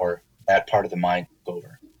say, or that part of the mind took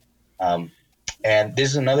over. And this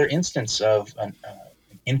is another instance of an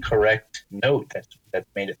incorrect note that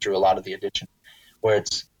made it through a lot of the edition, where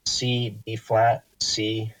it's C, D flat,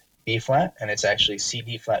 C, B flat, and it's actually C,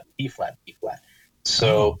 D flat, B flat, B flat.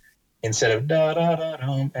 So instead of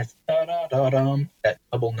da-da-da-dum, it's da-da-da-dum, that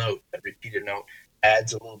double note, that repeated note,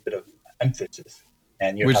 adds a little bit of emphasis.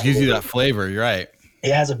 Which gives you that flavor, you're right.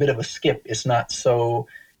 It has a bit of a skip. It's not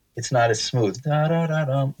as smooth.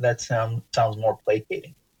 Da-da-da-dum, that sounds more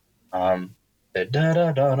placating. The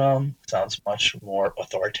da-da-da-dum sounds much more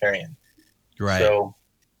authoritarian. Right. So,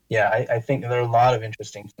 yeah, I think there are a lot of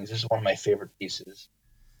interesting things. This is one of my favorite pieces.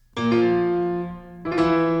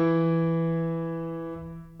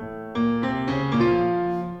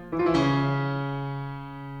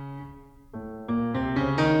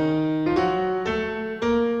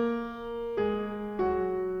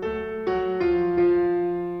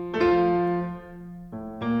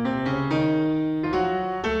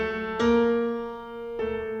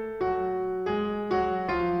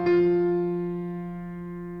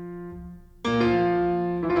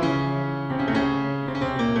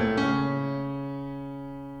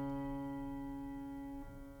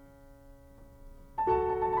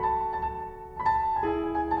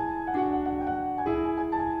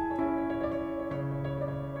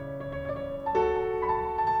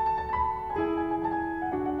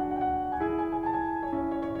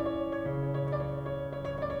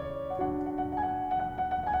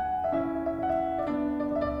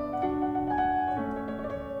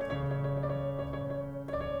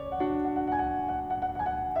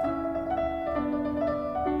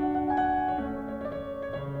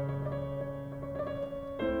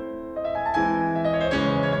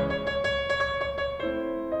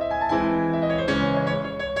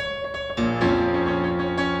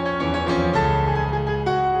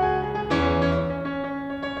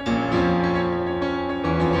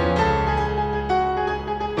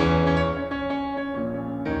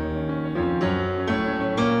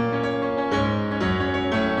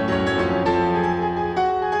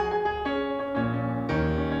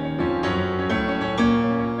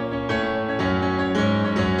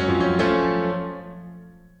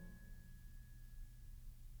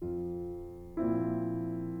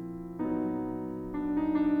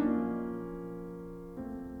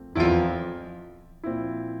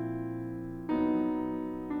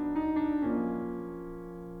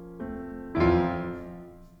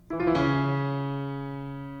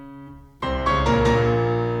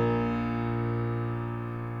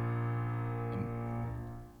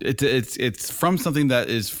 it's from something that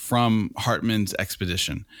is from Hartman's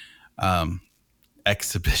exhibition.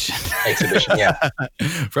 Exhibition, yeah.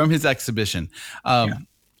 From his exhibition.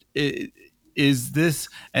 Is this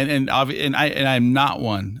and I'm not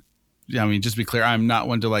one. I mean, just to be clear, I'm not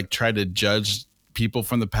one to like try to judge people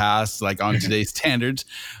from the past like on today's standards.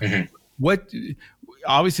 What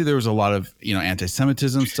obviously there was a lot of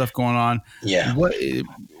anti-Semitism stuff going on. Yeah. What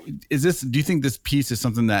is this? Do you think this piece is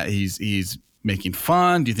something that he's making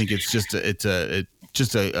fun? Do you think it's just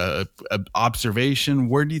a observation?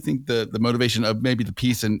 Where do you think the motivation of maybe the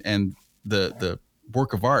piece and the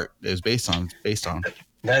work of art is based on?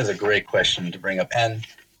 That is a great question to bring up, and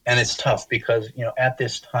it's tough because at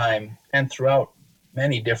this time and throughout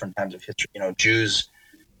many different times of history, Jews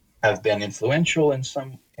have been influential in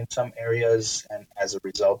some areas, and as a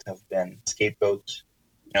result have been scapegoats.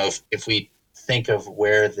 If we think of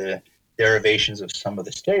where the derivations of some of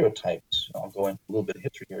the stereotypes, I'll go into a little bit of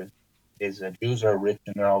history here, is that Jews are rich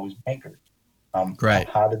and they're always bankers. Right.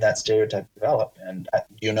 How did that stereotype develop? And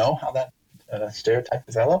do you know how that stereotype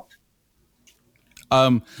developed?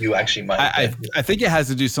 You actually might. I think it has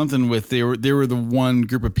to do something with they were the one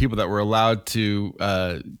group of people that were allowed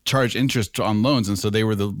to charge interest on loans, and so they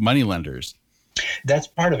were the money lenders. That's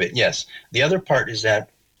part of it, yes. The other part is that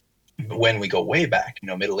when we go way back,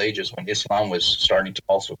 Middle Ages, when Islam was starting to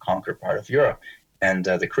also conquer part of Europe, and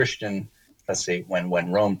the Christian, let's say when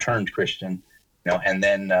Rome turned Christian, and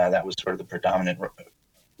then that was sort of the predominant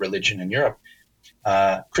religion in Europe,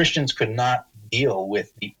 Christians could not deal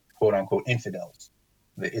with the quote unquote infidels,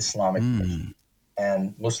 the Islamic Christians,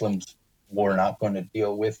 and Muslims were not going to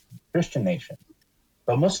deal with Christian nations.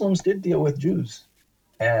 But Muslims did deal with Jews,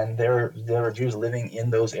 and there were Jews living in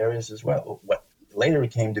those areas as well. What later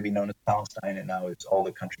came to be known as Palestine, and now it's all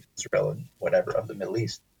the countries, Israel and whatever, of the Middle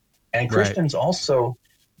East. And Christians also,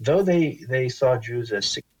 though they saw Jews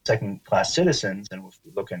as second-class citizens, and if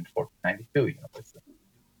we look in 1492,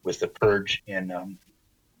 with the purge in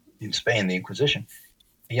Spain, the Inquisition,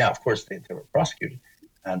 yeah, of course they were prosecuted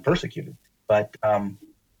and persecuted, but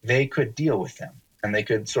they could deal with them and they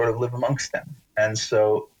could sort of live amongst them. And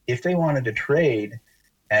so if they wanted to trade,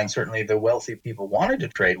 and certainly the wealthy people wanted to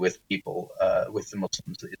trade with people, with the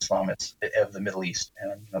Muslims, the Islamists of the Middle East,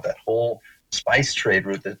 and that whole spice trade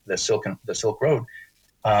route, the Silk Road,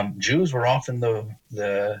 Jews were often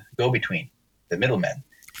the go-between, the middlemen.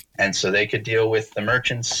 And so they could deal with the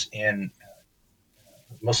merchants in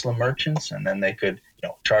Muslim merchants, and then they could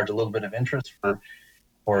charge a little bit of interest for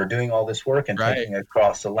doing all this work and taking it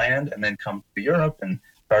across the land, and then come to Europe and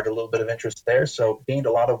charge a little bit of interest there. So gained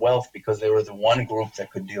a lot of wealth because they were the one group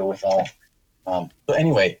that could deal with all. So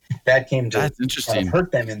anyway, that came to kind of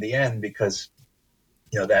hurt them in the end, because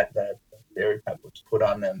that stereotype was put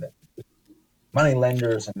on them that money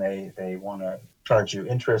lenders, and they want to charge you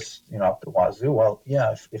interest up the wazoo. Well,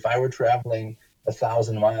 yeah, if I were traveling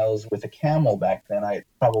 1,000 miles with a camel back then, I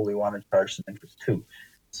probably want to charge some interest too.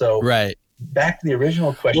 So back to the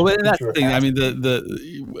original question. Well, that's the thing. I mean,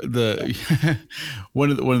 the one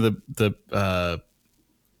of the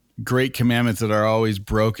great commandments that are always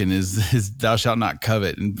broken is thou shalt not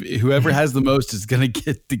covet, and whoever has the most is going to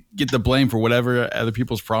get the blame for whatever other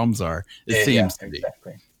people's problems are. It seems to be.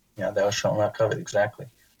 Exactly. Yeah, thou shalt not covet. Exactly.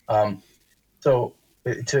 So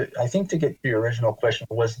I think to get to your original question,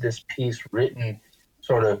 was this piece written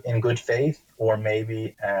sort of in good faith, or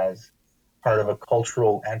maybe as part of a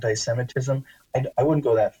cultural anti-Semitism? I wouldn't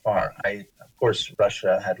go that far. Of course,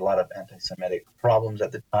 Russia had a lot of anti-Semitic problems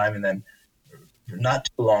at the time, and then not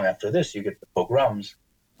too long after this, you get the pogroms,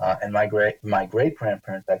 and my great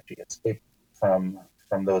grandparents actually escaped from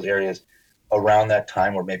those areas around that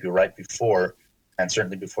time, or maybe right before, and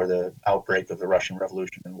certainly before the outbreak of the Russian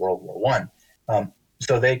Revolution in World War I.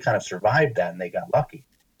 So they kind of survived that, and they got lucky.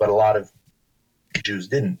 But a lot of Jews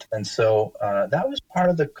didn't, and so that was part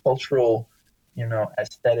of the cultural,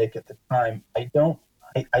 aesthetic at the time.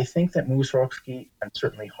 I think that Mussorgsky and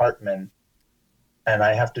certainly Hartman, and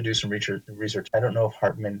I have to do some research. I don't know if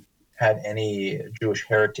Hartman had any Jewish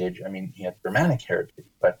heritage. I mean, he had Germanic heritage,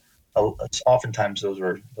 but oftentimes those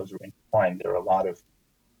were intertwined. There were a lot of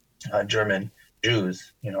German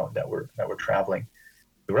Jews, that were traveling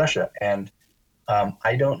to Russia, and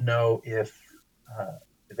I don't know if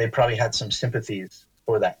they probably had some sympathies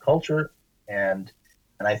for that culture, and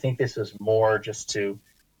I think this is more just to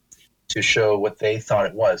show what they thought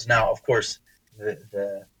it was. Now, of course,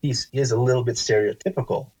 the piece is a little bit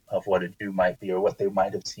stereotypical of what a Jew might be, or what they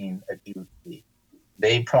might have seen a Jew be.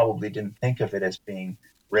 They probably didn't think of it as being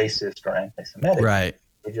racist or anti-Semitic. Right.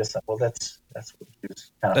 They just thought, well, that's what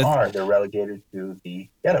Jews kind of are. They're relegated to the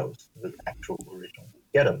ghettos, the actual original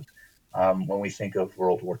ghettos. When we think of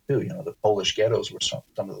World War II, the Polish ghettos were some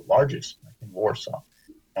of the largest in Warsaw,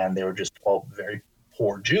 and they were just all very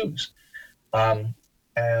poor Jews. And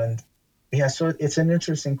yeah, so it's an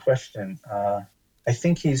interesting question. I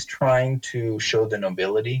think he's trying to show the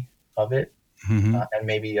nobility of it, and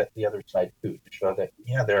maybe the other side too, to show that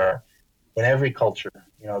there are in every culture,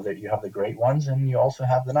 that you have the great ones and you also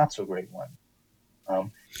have the not so great ones. And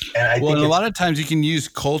I think a lot of times you can use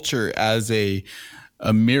culture as a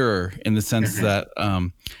mirror in the sense that,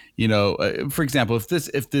 for example, if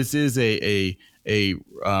this is a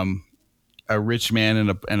rich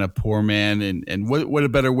man and a poor man, and what a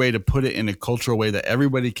better way to put it in a cultural way that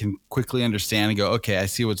everybody can quickly understand and go, okay, I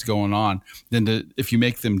see what's going on, than if you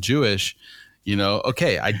make them Jewish,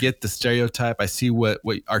 okay, I get the stereotype. I see what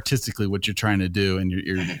artistically what you're trying to do, and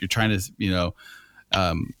you're trying to,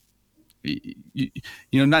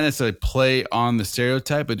 not necessarily play on the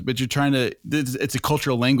stereotype, but you're trying to. It's a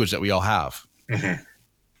cultural language that we all have. Mm-hmm.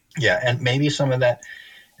 Yeah, and maybe some of that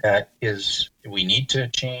is we need to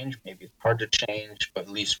change. Maybe it's hard to change, but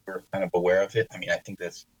at least we're kind of aware of it. I mean, I think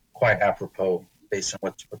that's quite apropos based on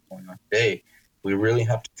what's going on today. We really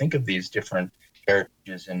have to think of these different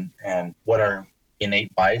heritages and what our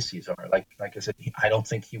innate biases are. Like I said, I don't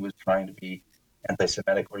think he was trying to be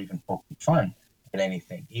anti-Semitic or even poking fun at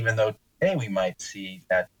anything, even though today we might see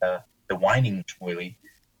that the whining Shmueli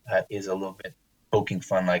is a little bit poking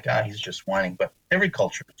fun, like, he's just whining. But every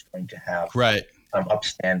culture is going to have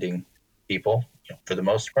upstanding people, for the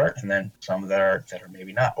most part, and then some that are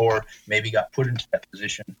maybe not, or maybe got put into that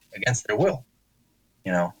position against their will.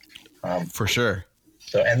 For sure.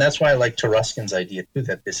 So, and that's why I like Taruskin's idea too,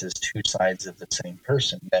 that this is two sides of the same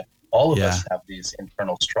person, that all of us have these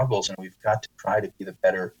internal struggles, and we've got to try to be the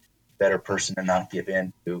better person and not give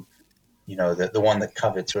in to, the one that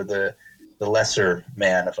covets, or the lesser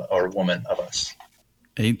man or woman of us.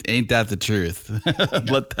 Ain't that the truth?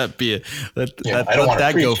 Let that be let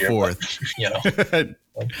that go forth.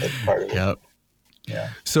 That's part of it. Yep. Yeah.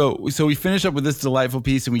 So we finish up with this delightful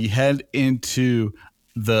piece, and we head into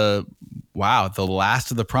the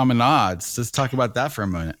last of the promenades. Let's talk about that for a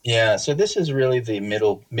minute. Yeah. So this is really the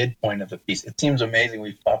midpoint of the piece. It seems amazing.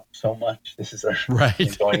 We've talked so much. This is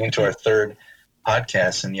going into our third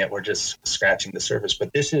podcast, and yet we're just scratching the surface.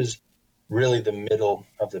 But this is really the middle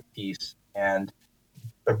of the piece, and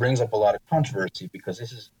it brings up a lot of controversy because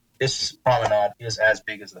this promenade is as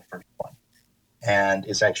big as the first one, and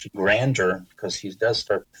is actually grander because he does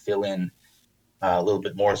start to fill in a little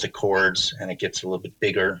bit more of the chords, and it gets a little bit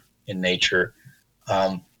bigger in nature,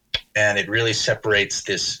 and it really separates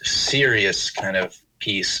this serious kind of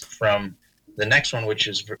piece from the next one, which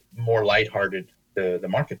is more lighthearted. The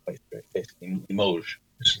marketplace, basically Limoges.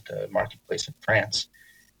 This is the marketplace in France,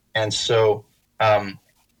 and so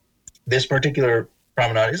this particular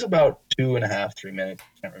promenade is about 2.5, 3 minutes. I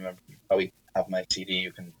can't remember. You probably have my CD.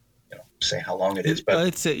 You can, say how long it is. But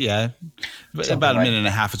it's about a minute and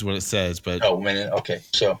a half is what it says. But minute. Okay,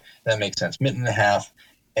 so that makes sense. Minute and a half,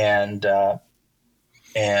 and a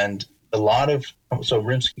lot of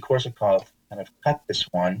Rimsky-Korsakov kind of cut this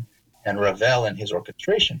one, and Ravel in his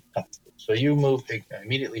orchestration cuts it. So you move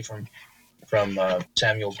immediately from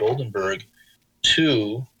Samuel Goldenberg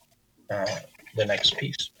to the next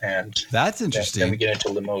piece, and that's interesting. Then we get into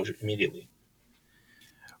Limoges immediately.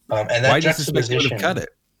 And that why does this would have cut it?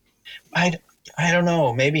 I don't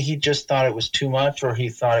know. Maybe he just thought it was too much, or he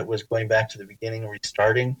thought it was going back to the beginning,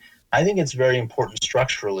 restarting. I think it's very important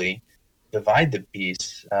structurally to divide the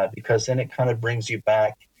piece, because then it kind of brings you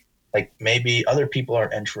back, like maybe other people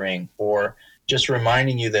are entering, or just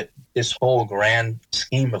reminding you that this whole grand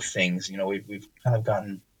scheme of things, we've kind of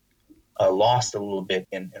gotten lost a little bit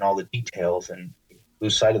in all the details, and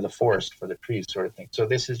lose sight of the forest for the trees, sort of thing. So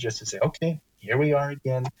this is just to say, okay, here we are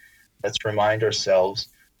again. Let's remind ourselves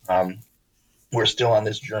we're still on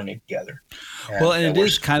this journey together. And it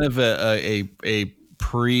is kind of a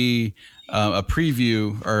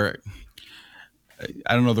preview, or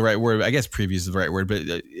I don't know the right word. I guess preview is the right word, but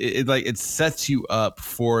it sets you up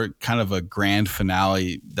for kind of a grand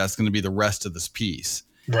finale that's going to be the rest of this piece.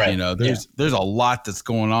 Right. There's a lot that's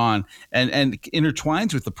going on, and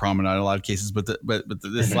intertwines with the promenade in a lot of cases. But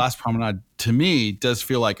this last promenade to me does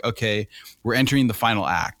feel like, okay, we're entering the final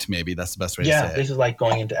act. Maybe that's the best way to say it. Yeah, this is like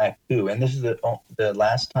going into Act 2, and this is the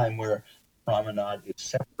last time where promenade is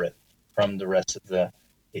separate from the rest of the.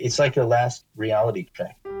 It's like a last reality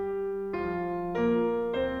check.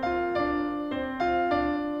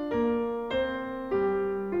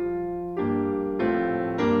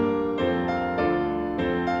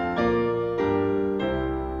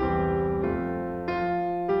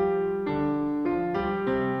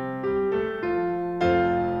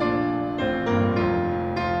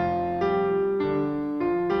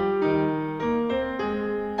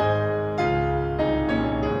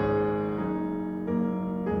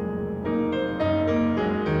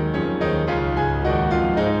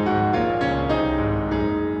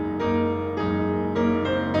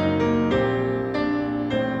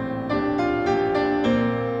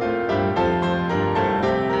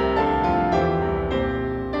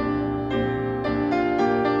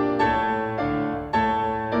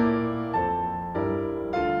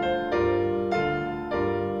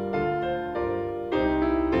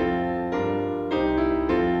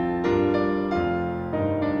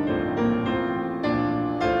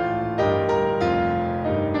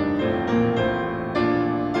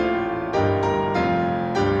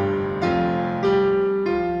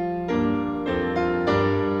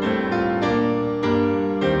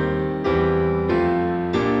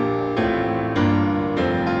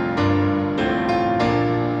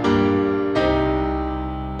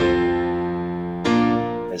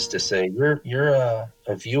 to say, you're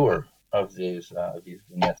a viewer of these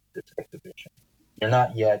vignettes, this exhibition. You're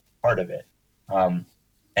not yet part of it.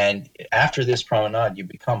 And after this promenade, you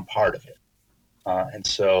become part of it. And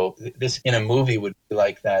so this in a movie would be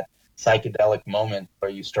like that psychedelic moment where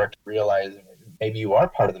you start to realize maybe you are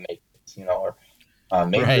part of the Matrix, or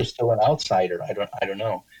maybe Right. you're still an outsider. I don't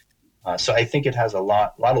know. So I think it has a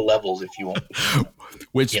lot of levels. If you want,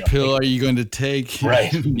 which pill are you going to take?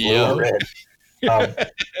 Right, blue or red.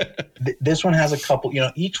 This one has a couple.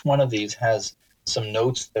 Each one of these has some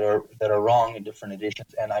notes that are wrong in different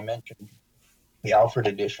editions. And I mentioned the Alfred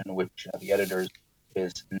edition, which the editor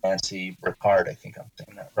is Nancy Ricard. I think I'm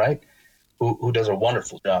saying that right. Who does a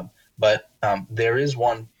wonderful job. But there is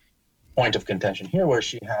one point of contention here where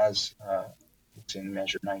she has it's in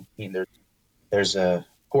measure 19. There's a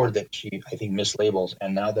chord that she, I think, mislabels,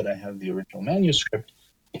 and now that I have the original manuscript,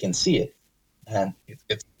 I can see it, and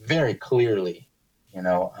it's very clearly,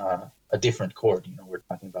 a different chord. We're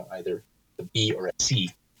talking about either a B or a C.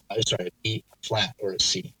 A B flat or a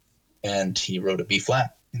C, and he wrote a B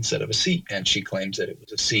flat instead of a C, and she claims that it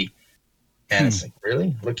was a C. And it's like,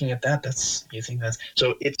 really? Looking at that, you think that's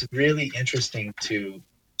so? It's really interesting to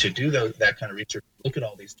do that kind of research, look at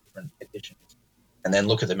all these different editions, and then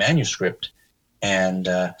look at the manuscript and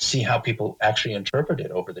see how people actually interpret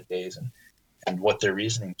it over the days and what their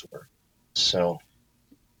reasonings were. So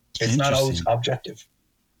it's not always objective.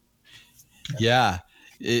 Yeah.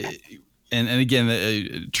 And again,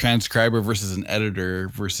 a transcriber versus an editor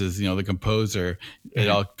versus, the composer, it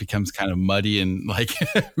all becomes kind of muddy and like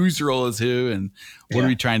whose role is who and what are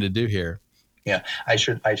we trying to do here? Yeah, I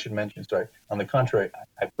should mention, sorry. On the contrary,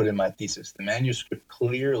 I put in my thesis, the manuscript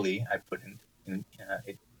clearly, I put in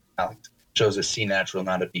italics, shows a C natural,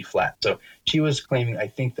 not a B flat. So she was claiming, I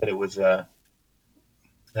think that it was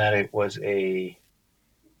a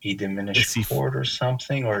E diminished chord or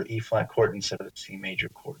something, or E flat chord instead of a C major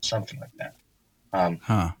chord, something like that.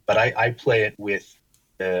 But I play it with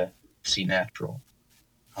the C natural.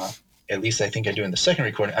 At least I think I do in the second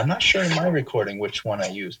recording. I'm not sure in my recording which one I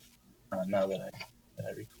used. Now that I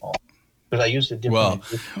recall, because I used a different.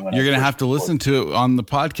 Well, you're going to have to listen to it on the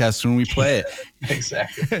podcast when we play it.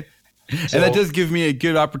 Exactly. And that does give me a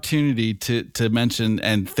good opportunity to mention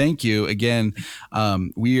and thank you again.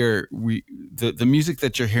 The music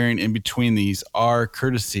that you're hearing in between these are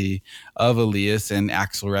courtesy of Elias and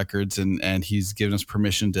Axel Records, and he's given us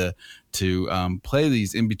permission to play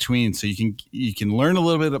these in between, so you can learn a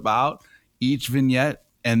little bit about each vignette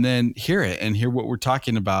and then hear it and hear what we're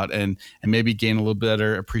talking about and maybe gain a little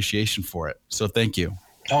better appreciation for it. So thank you.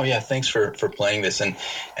 Oh yeah, thanks for playing this, and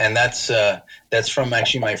that's from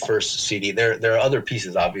actually my first CD. There are other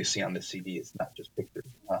pieces obviously on the CD. It's not just pictures.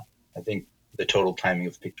 I think the total timing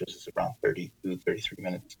of pictures is around 32, 33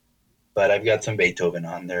 minutes. But I've got some Beethoven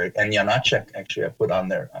on there, and Janáček actually I put on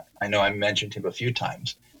there. I know I mentioned him a few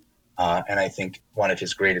times, and I think one of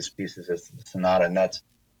his greatest pieces is the Sonata, and that's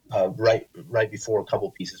right before a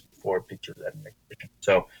couple pieces before pictures at an exhibition.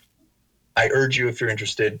 So I urge you, if you're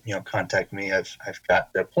interested, contact me. There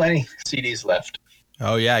are plenty of CDs left.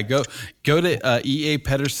 Oh yeah, go to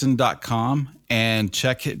eapedersen.com and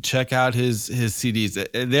check out his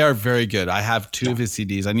CDs. They are very good. I have 2 of his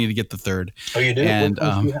CDs. I need to get the third. Oh, you do? And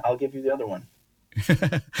I'll give you the other one.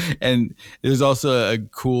 And there's also a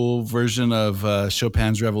cool version of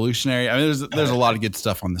Chopin's Revolutionary. I mean, there's a lot of good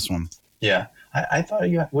stuff on this one. Yeah. I thought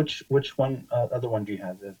you had, which one other one do you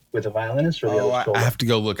have, with a violinist or the other solo? I have to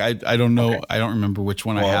go look. I don't know. Okay. I don't remember which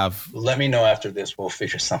one I have. Let me know after this. We'll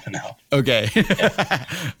figure something out. Okay. Yeah.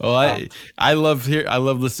 Well, I love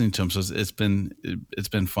listening to him. So it's been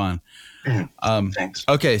fun. Thanks.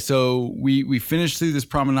 Okay, so we finished through this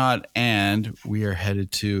promenade and we are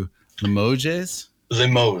headed to Limoges.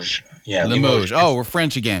 Limoges. Yeah. Limoges. Oh, we're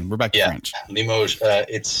French again. We're back to French. Limoges.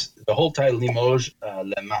 It's the whole title, Limoges,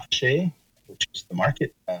 Le Marché, which is the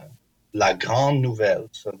market, La Grande Nouvelle,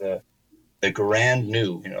 so the grand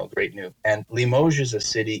new, great new. And Limoges is a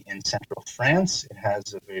city in central France. It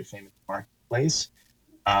has a very famous marketplace.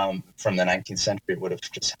 From the 19th century, it would have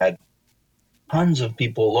just had tons of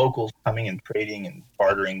people, locals, coming and trading and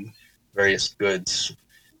bartering various goods,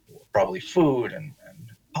 probably food and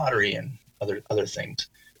pottery and other things.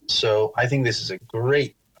 So I think this is a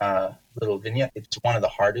great little vignette. It's one of the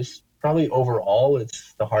hardest, probably overall,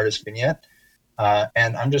 it's the hardest vignette.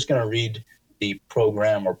 And I'm just going to read the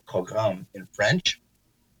programme in French.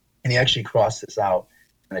 And he actually crossed this out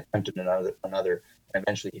and attempted another, and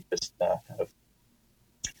eventually he just kind of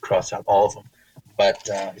crossed out all of them. But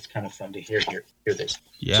it's kind of fun to hear this.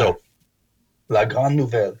 Yeah. So, La Grande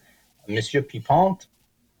Nouvelle, Monsieur Pimpant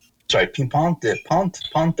de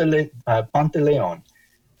Pantaleon,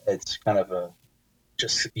 it's kind of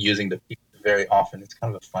just using the piece very often. It's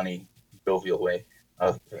kind of a funny, jovial way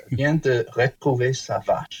of vient de retrouver sa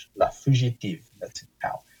vache, la fugitive. That's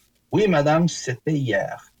how. Oui, madame, c'était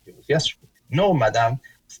hier. It was yesterday. No, madame,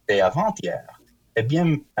 c'était avant-hier. Eh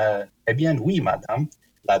bien, oui, madame,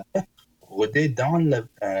 la bête rôdait dans le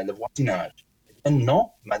voisinage. Eh bien,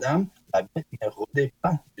 non, madame, la bête ne rôdait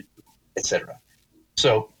pas du tout, etc.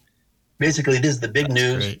 So basically, this is the big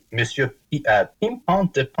news. Great. Monsieur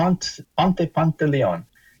Pimpante Pantaleon.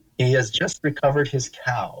 He has just recovered his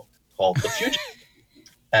cow called the Fugitive.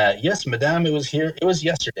 Yes, madame, it was here. It was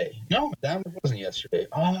yesterday. No, madame, it wasn't yesterday.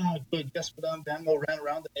 Ah, good. Yes, madame, the animal ran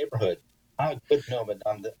around the neighborhood. Ah, good. No,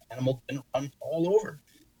 madame, the animal didn't run all over.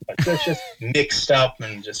 So it's just mixed up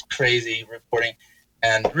and just crazy reporting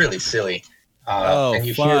and really silly. And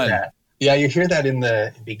you hear that. Yeah, you hear that in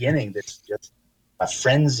the beginning. That's just a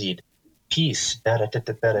frenzied piece. And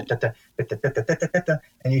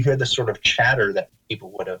you hear the sort of chatter that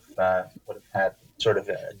people would have had, sort of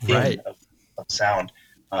a din of sound.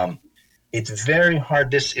 It's very hard.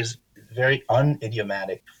 This is very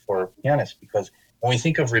unidiomatic for pianists because when we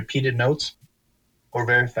think of repeated notes or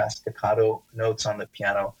very fast staccato notes on the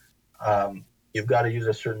piano, you've got to use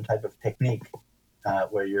a certain type of technique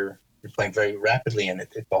where you're playing very rapidly and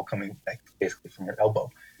it's all coming back basically from your elbow,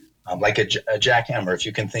 like a jackhammer. If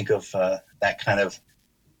you can think of that kind of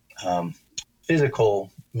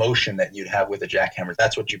physical motion that you'd have with a jackhammer,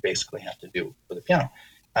 that's what you basically have to do with the piano.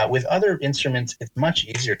 With other instruments, it's much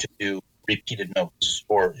easier to do repeated notes,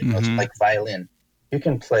 or like violin. You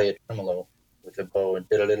can play a tremolo with a bow and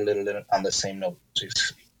on the same note.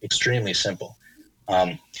 It's extremely simple.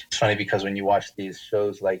 It's funny because when you watch these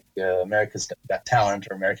shows like America's Got Talent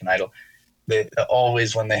or American Idol, they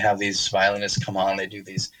always, when they have these violinists come on, they do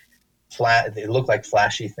these they look like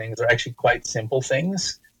flashy things. They're actually quite simple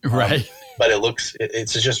things, right? But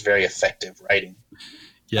it's just very effective writing.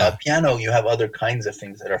 Yeah. Piano, you have other kinds of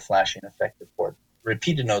things that are flashy and effective for it.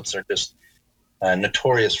 Repeated notes are just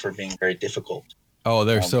notorious for being very difficult. Oh,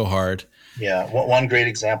 they're so hard. Yeah. One great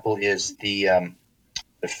example is the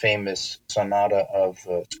famous sonata of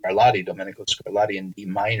Scarlatti, Domenico Scarlatti in D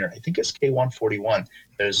minor. I think it's K141.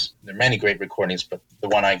 There are many great recordings, but the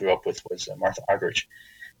one I grew up with was Martha Argerich.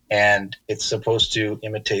 And it's supposed to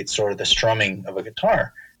imitate sort of the strumming of a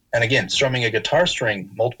guitar. And again, strumming a guitar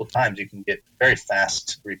string multiple times, you can get very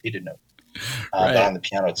fast repeated notes. But on the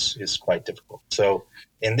piano, it's quite difficult. So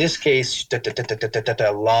in this case,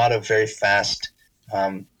 a lot of very fast.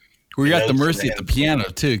 We got the mercy at the piano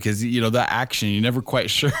too, because that action, you're never quite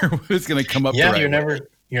sure who's going to come up. Yeah, you're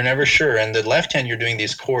never sure. And the left hand, you're doing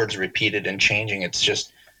these chords repeated and changing. It's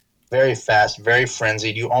just very fast, very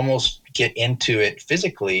frenzied. You almost get into it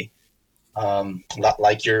physically.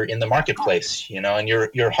 Like you're in the marketplace, and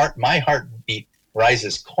my heartbeat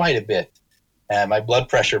rises quite a bit, and my blood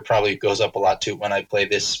pressure probably goes up a lot too when I play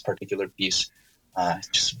this particular piece. It's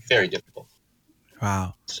just very difficult.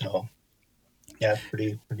 Wow. So, yeah,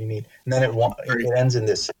 pretty neat. And then it ends in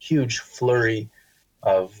this huge flurry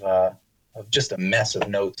of just a mess of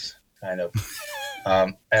notes, kind of.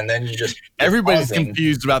 And then you just everybody's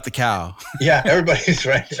confused about the cow. Yeah, everybody's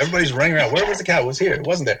right. Everybody's running around. Where was the cow? It was here. It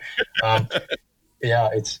wasn't there. Yeah,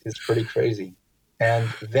 it's pretty crazy. And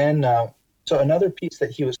then so another piece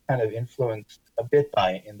that he was kind of influenced a bit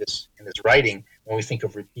by in this writing, when we think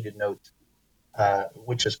of repeated notes,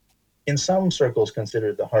 which is in some circles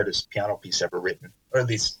considered the hardest piano piece ever written, or at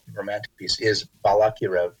least romantic piece, is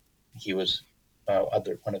Balakirev. He was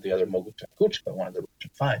one of the other Mogucha Kuchka, one of the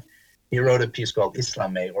Russian Five. He wrote a piece called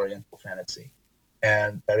Islame, Oriental Fantasy.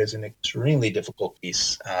 And that is an extremely difficult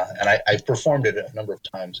piece. And I've performed it a number of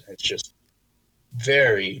times. And it's just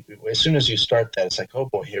as soon as you start that, it's like, oh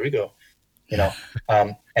boy, here we go. And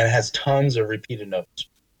it has tons of repeated notes.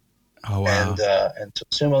 Oh, wow. And so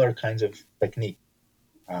similar kinds of technique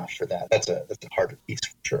for that. That's a harder piece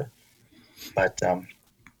for sure. But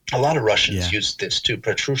a lot of Russians use this too.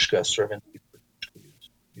 Petrushka, Stravinsky,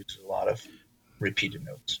 uses a lot of repeated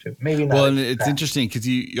notes too. Maybe not. Well, and it's interesting because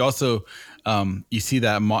you also you see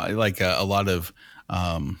that like a lot of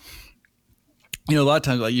a lot of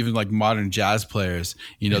times, like even like modern jazz players,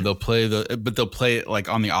 they'll play they'll play it like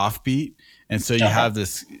on the offbeat, and so you have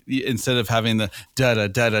this, instead of having the da da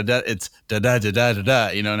da da da, it's da da da da da da,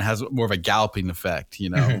 and it has more of a galloping effect,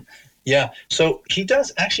 Mm-hmm. Yeah. So he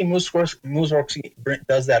does actually. Mussorgsky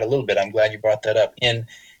does that a little bit. I'm glad you brought that up. In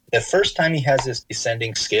the first time he has this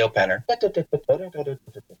descending scale pattern,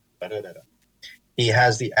 he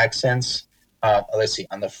has the accents, let's see,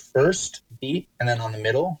 on the first beat, and then on the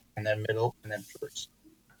middle, and then middle, and then first.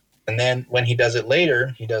 And then when he does it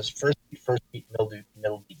later, he does first beat, middle beat,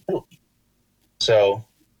 middle beat. So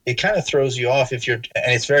it kind of throws you off and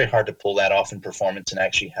it's very hard to pull that off in performance and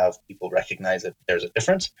actually have people recognize that there's a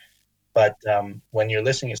difference. But when you're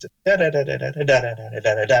listening, it's da da da da da da da da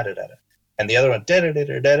da da da da, and the other one da da da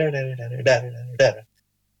da da da da da da.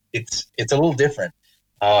 It's a little different.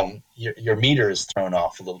 Your meter is thrown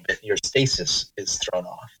off a little bit. Your stasis is thrown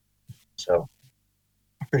off. So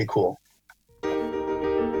pretty cool.